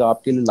आसान रहेगा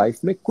आपके लिए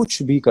लाइफ में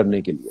कुछ भी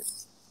करने के लिए.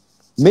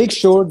 Make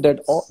sure that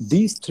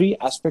these three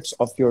aspects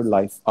of your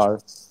life are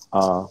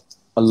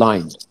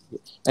aligned.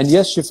 And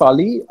yes,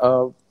 Shifali,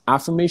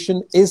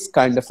 affirmation is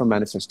kind of a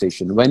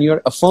manifestation. When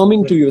you're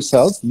affirming to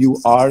yourself, you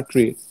are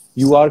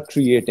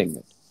creating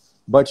it.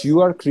 But you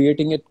are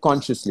creating it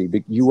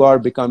consciously. You are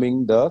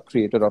becoming the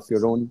creator of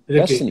your own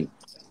destiny.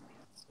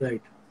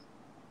 Right.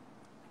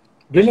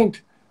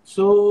 Brilliant.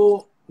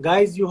 So,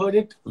 guys, you heard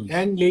it.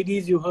 And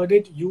ladies, you heard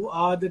it. You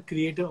are the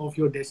creator of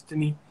your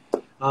destiny.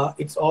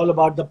 It's all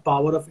about the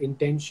power of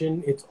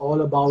intention. It's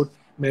all about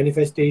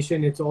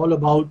manifestation. It's all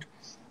about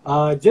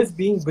just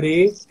being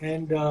brave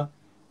and,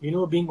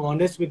 being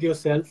honest with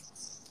yourself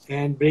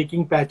and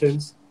breaking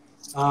patterns.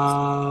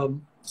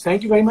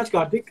 Thank you very much,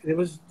 Karthik. It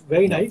was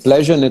very nice.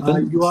 Pleasure,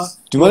 Nitin.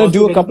 Do you want to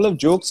do a couple of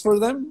jokes for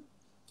them?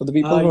 For the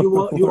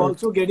people you're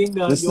also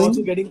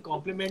getting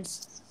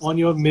compliments on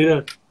your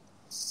mirror.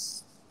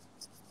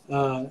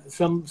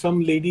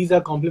 Some ladies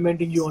are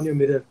complimenting you on your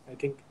mirror. I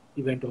think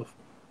he went off.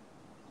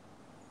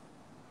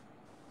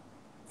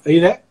 Are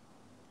you there?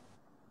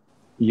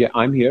 Yeah,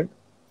 I'm here.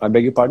 I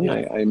beg your pardon.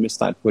 Yeah. I missed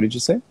that. What did you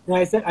say? Yeah,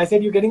 I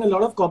said you're getting a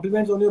lot of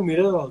compliments on your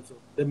mirror also.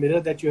 The mirror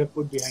that you have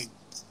put behind.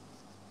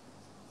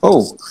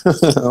 Oh,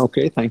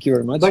 okay. Thank you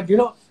very much. But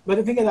but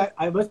the thing is,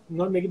 I must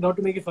not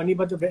to make it funny,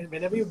 but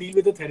whenever you deal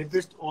with a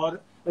therapist or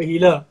a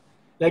healer,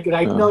 like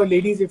right now,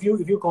 ladies, if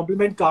you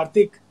compliment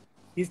Karthik,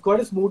 he's quite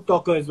a smooth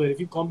talker as well. If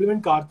you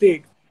compliment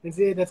Karthik and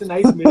say that's a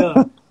nice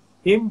mirror,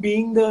 him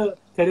being the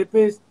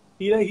therapist,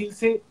 he'll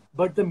say,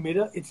 but the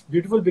mirror, it's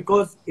beautiful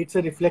because it's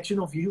a reflection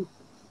of you.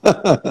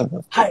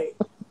 Hi.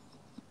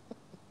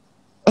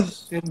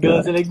 And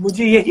girls are like,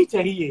 "Mujhe yahi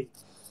chahiye."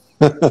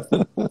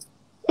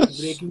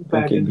 Breaking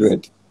patterns. Okay,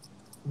 great.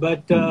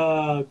 But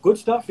good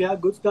stuff, yeah,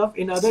 good stuff.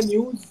 In other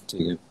news,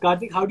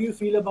 Karthik, how do you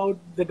feel about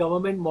the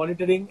government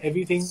monitoring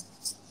everything?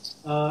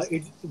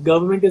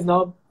 Government is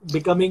now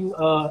becoming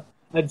a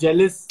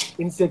jealous,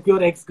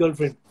 insecure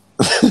ex-girlfriend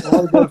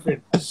or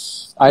girlfriend.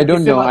 I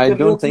don't know. I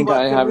don't think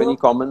I have any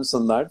comments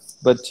on that.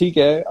 But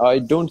I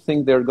don't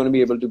think they're going to be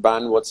able to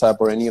ban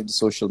WhatsApp or any of the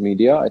social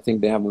media. I think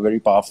they have a very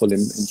powerful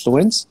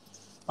influence.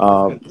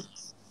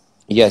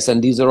 Yes, and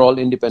these are all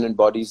independent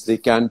bodies. They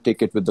can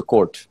take it with the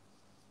court.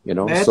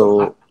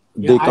 So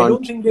they can't. I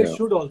don't think they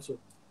should also,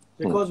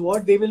 because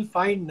what they will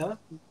find,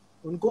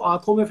 unko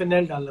aankhon mein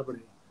phenyl dalna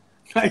padega.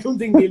 I don't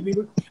think they'll be.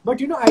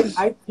 But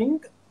I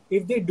think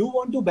if they do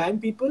want to ban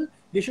people,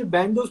 they should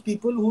ban those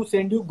people who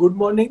send you good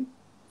morning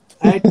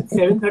at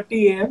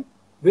 7:30 a.m.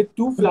 with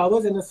 2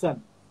 flowers and a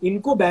sun.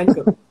 इनको ban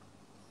करो.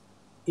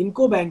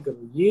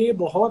 ये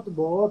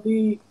बहुत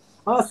ही.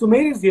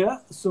 Sumer is here.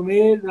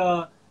 Sumer,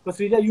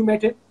 Pasrija, you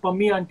met him.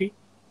 Pammi auntie.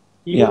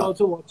 He was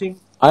also watching.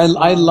 I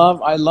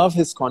love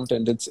his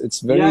content.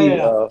 It's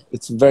very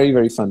it's very,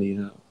 very funny.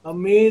 Yeah.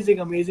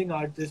 Amazing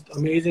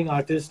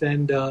artist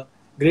and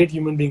great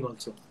human being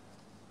also.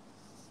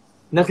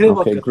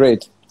 Okay,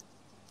 great.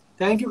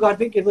 Thank you,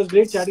 Karthik. It was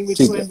great chatting with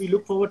you, and we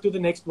look forward to the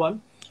next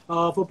one.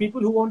 For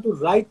people who want to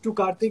write to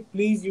Karthik,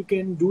 please, you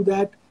can do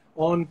that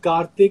on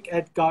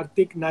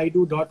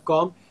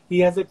karthik@karthiknaidu.com. He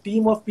has a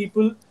team of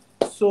people,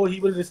 so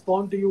he will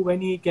respond to you when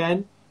he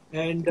can.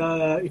 And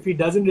if he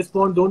doesn't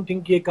respond, don't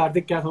think कि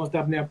Karthik क्या समझता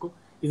है अपने आप को.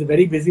 He's a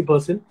very busy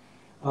person.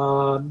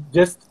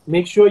 Just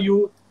make sure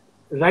you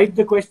write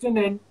the question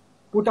and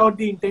put out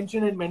the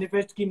intention and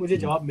manifest कि मुझे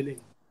जवाब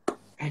मिलेगा,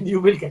 and you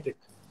will get it.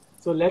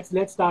 So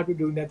let's start with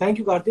doing that. Thank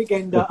you, Karthik,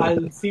 and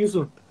I'll see you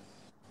soon.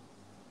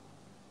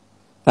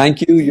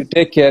 Thank you. You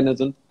take care,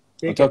 Nitin.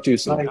 I'll talk to you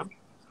soon. Bye.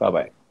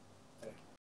 Bye-bye.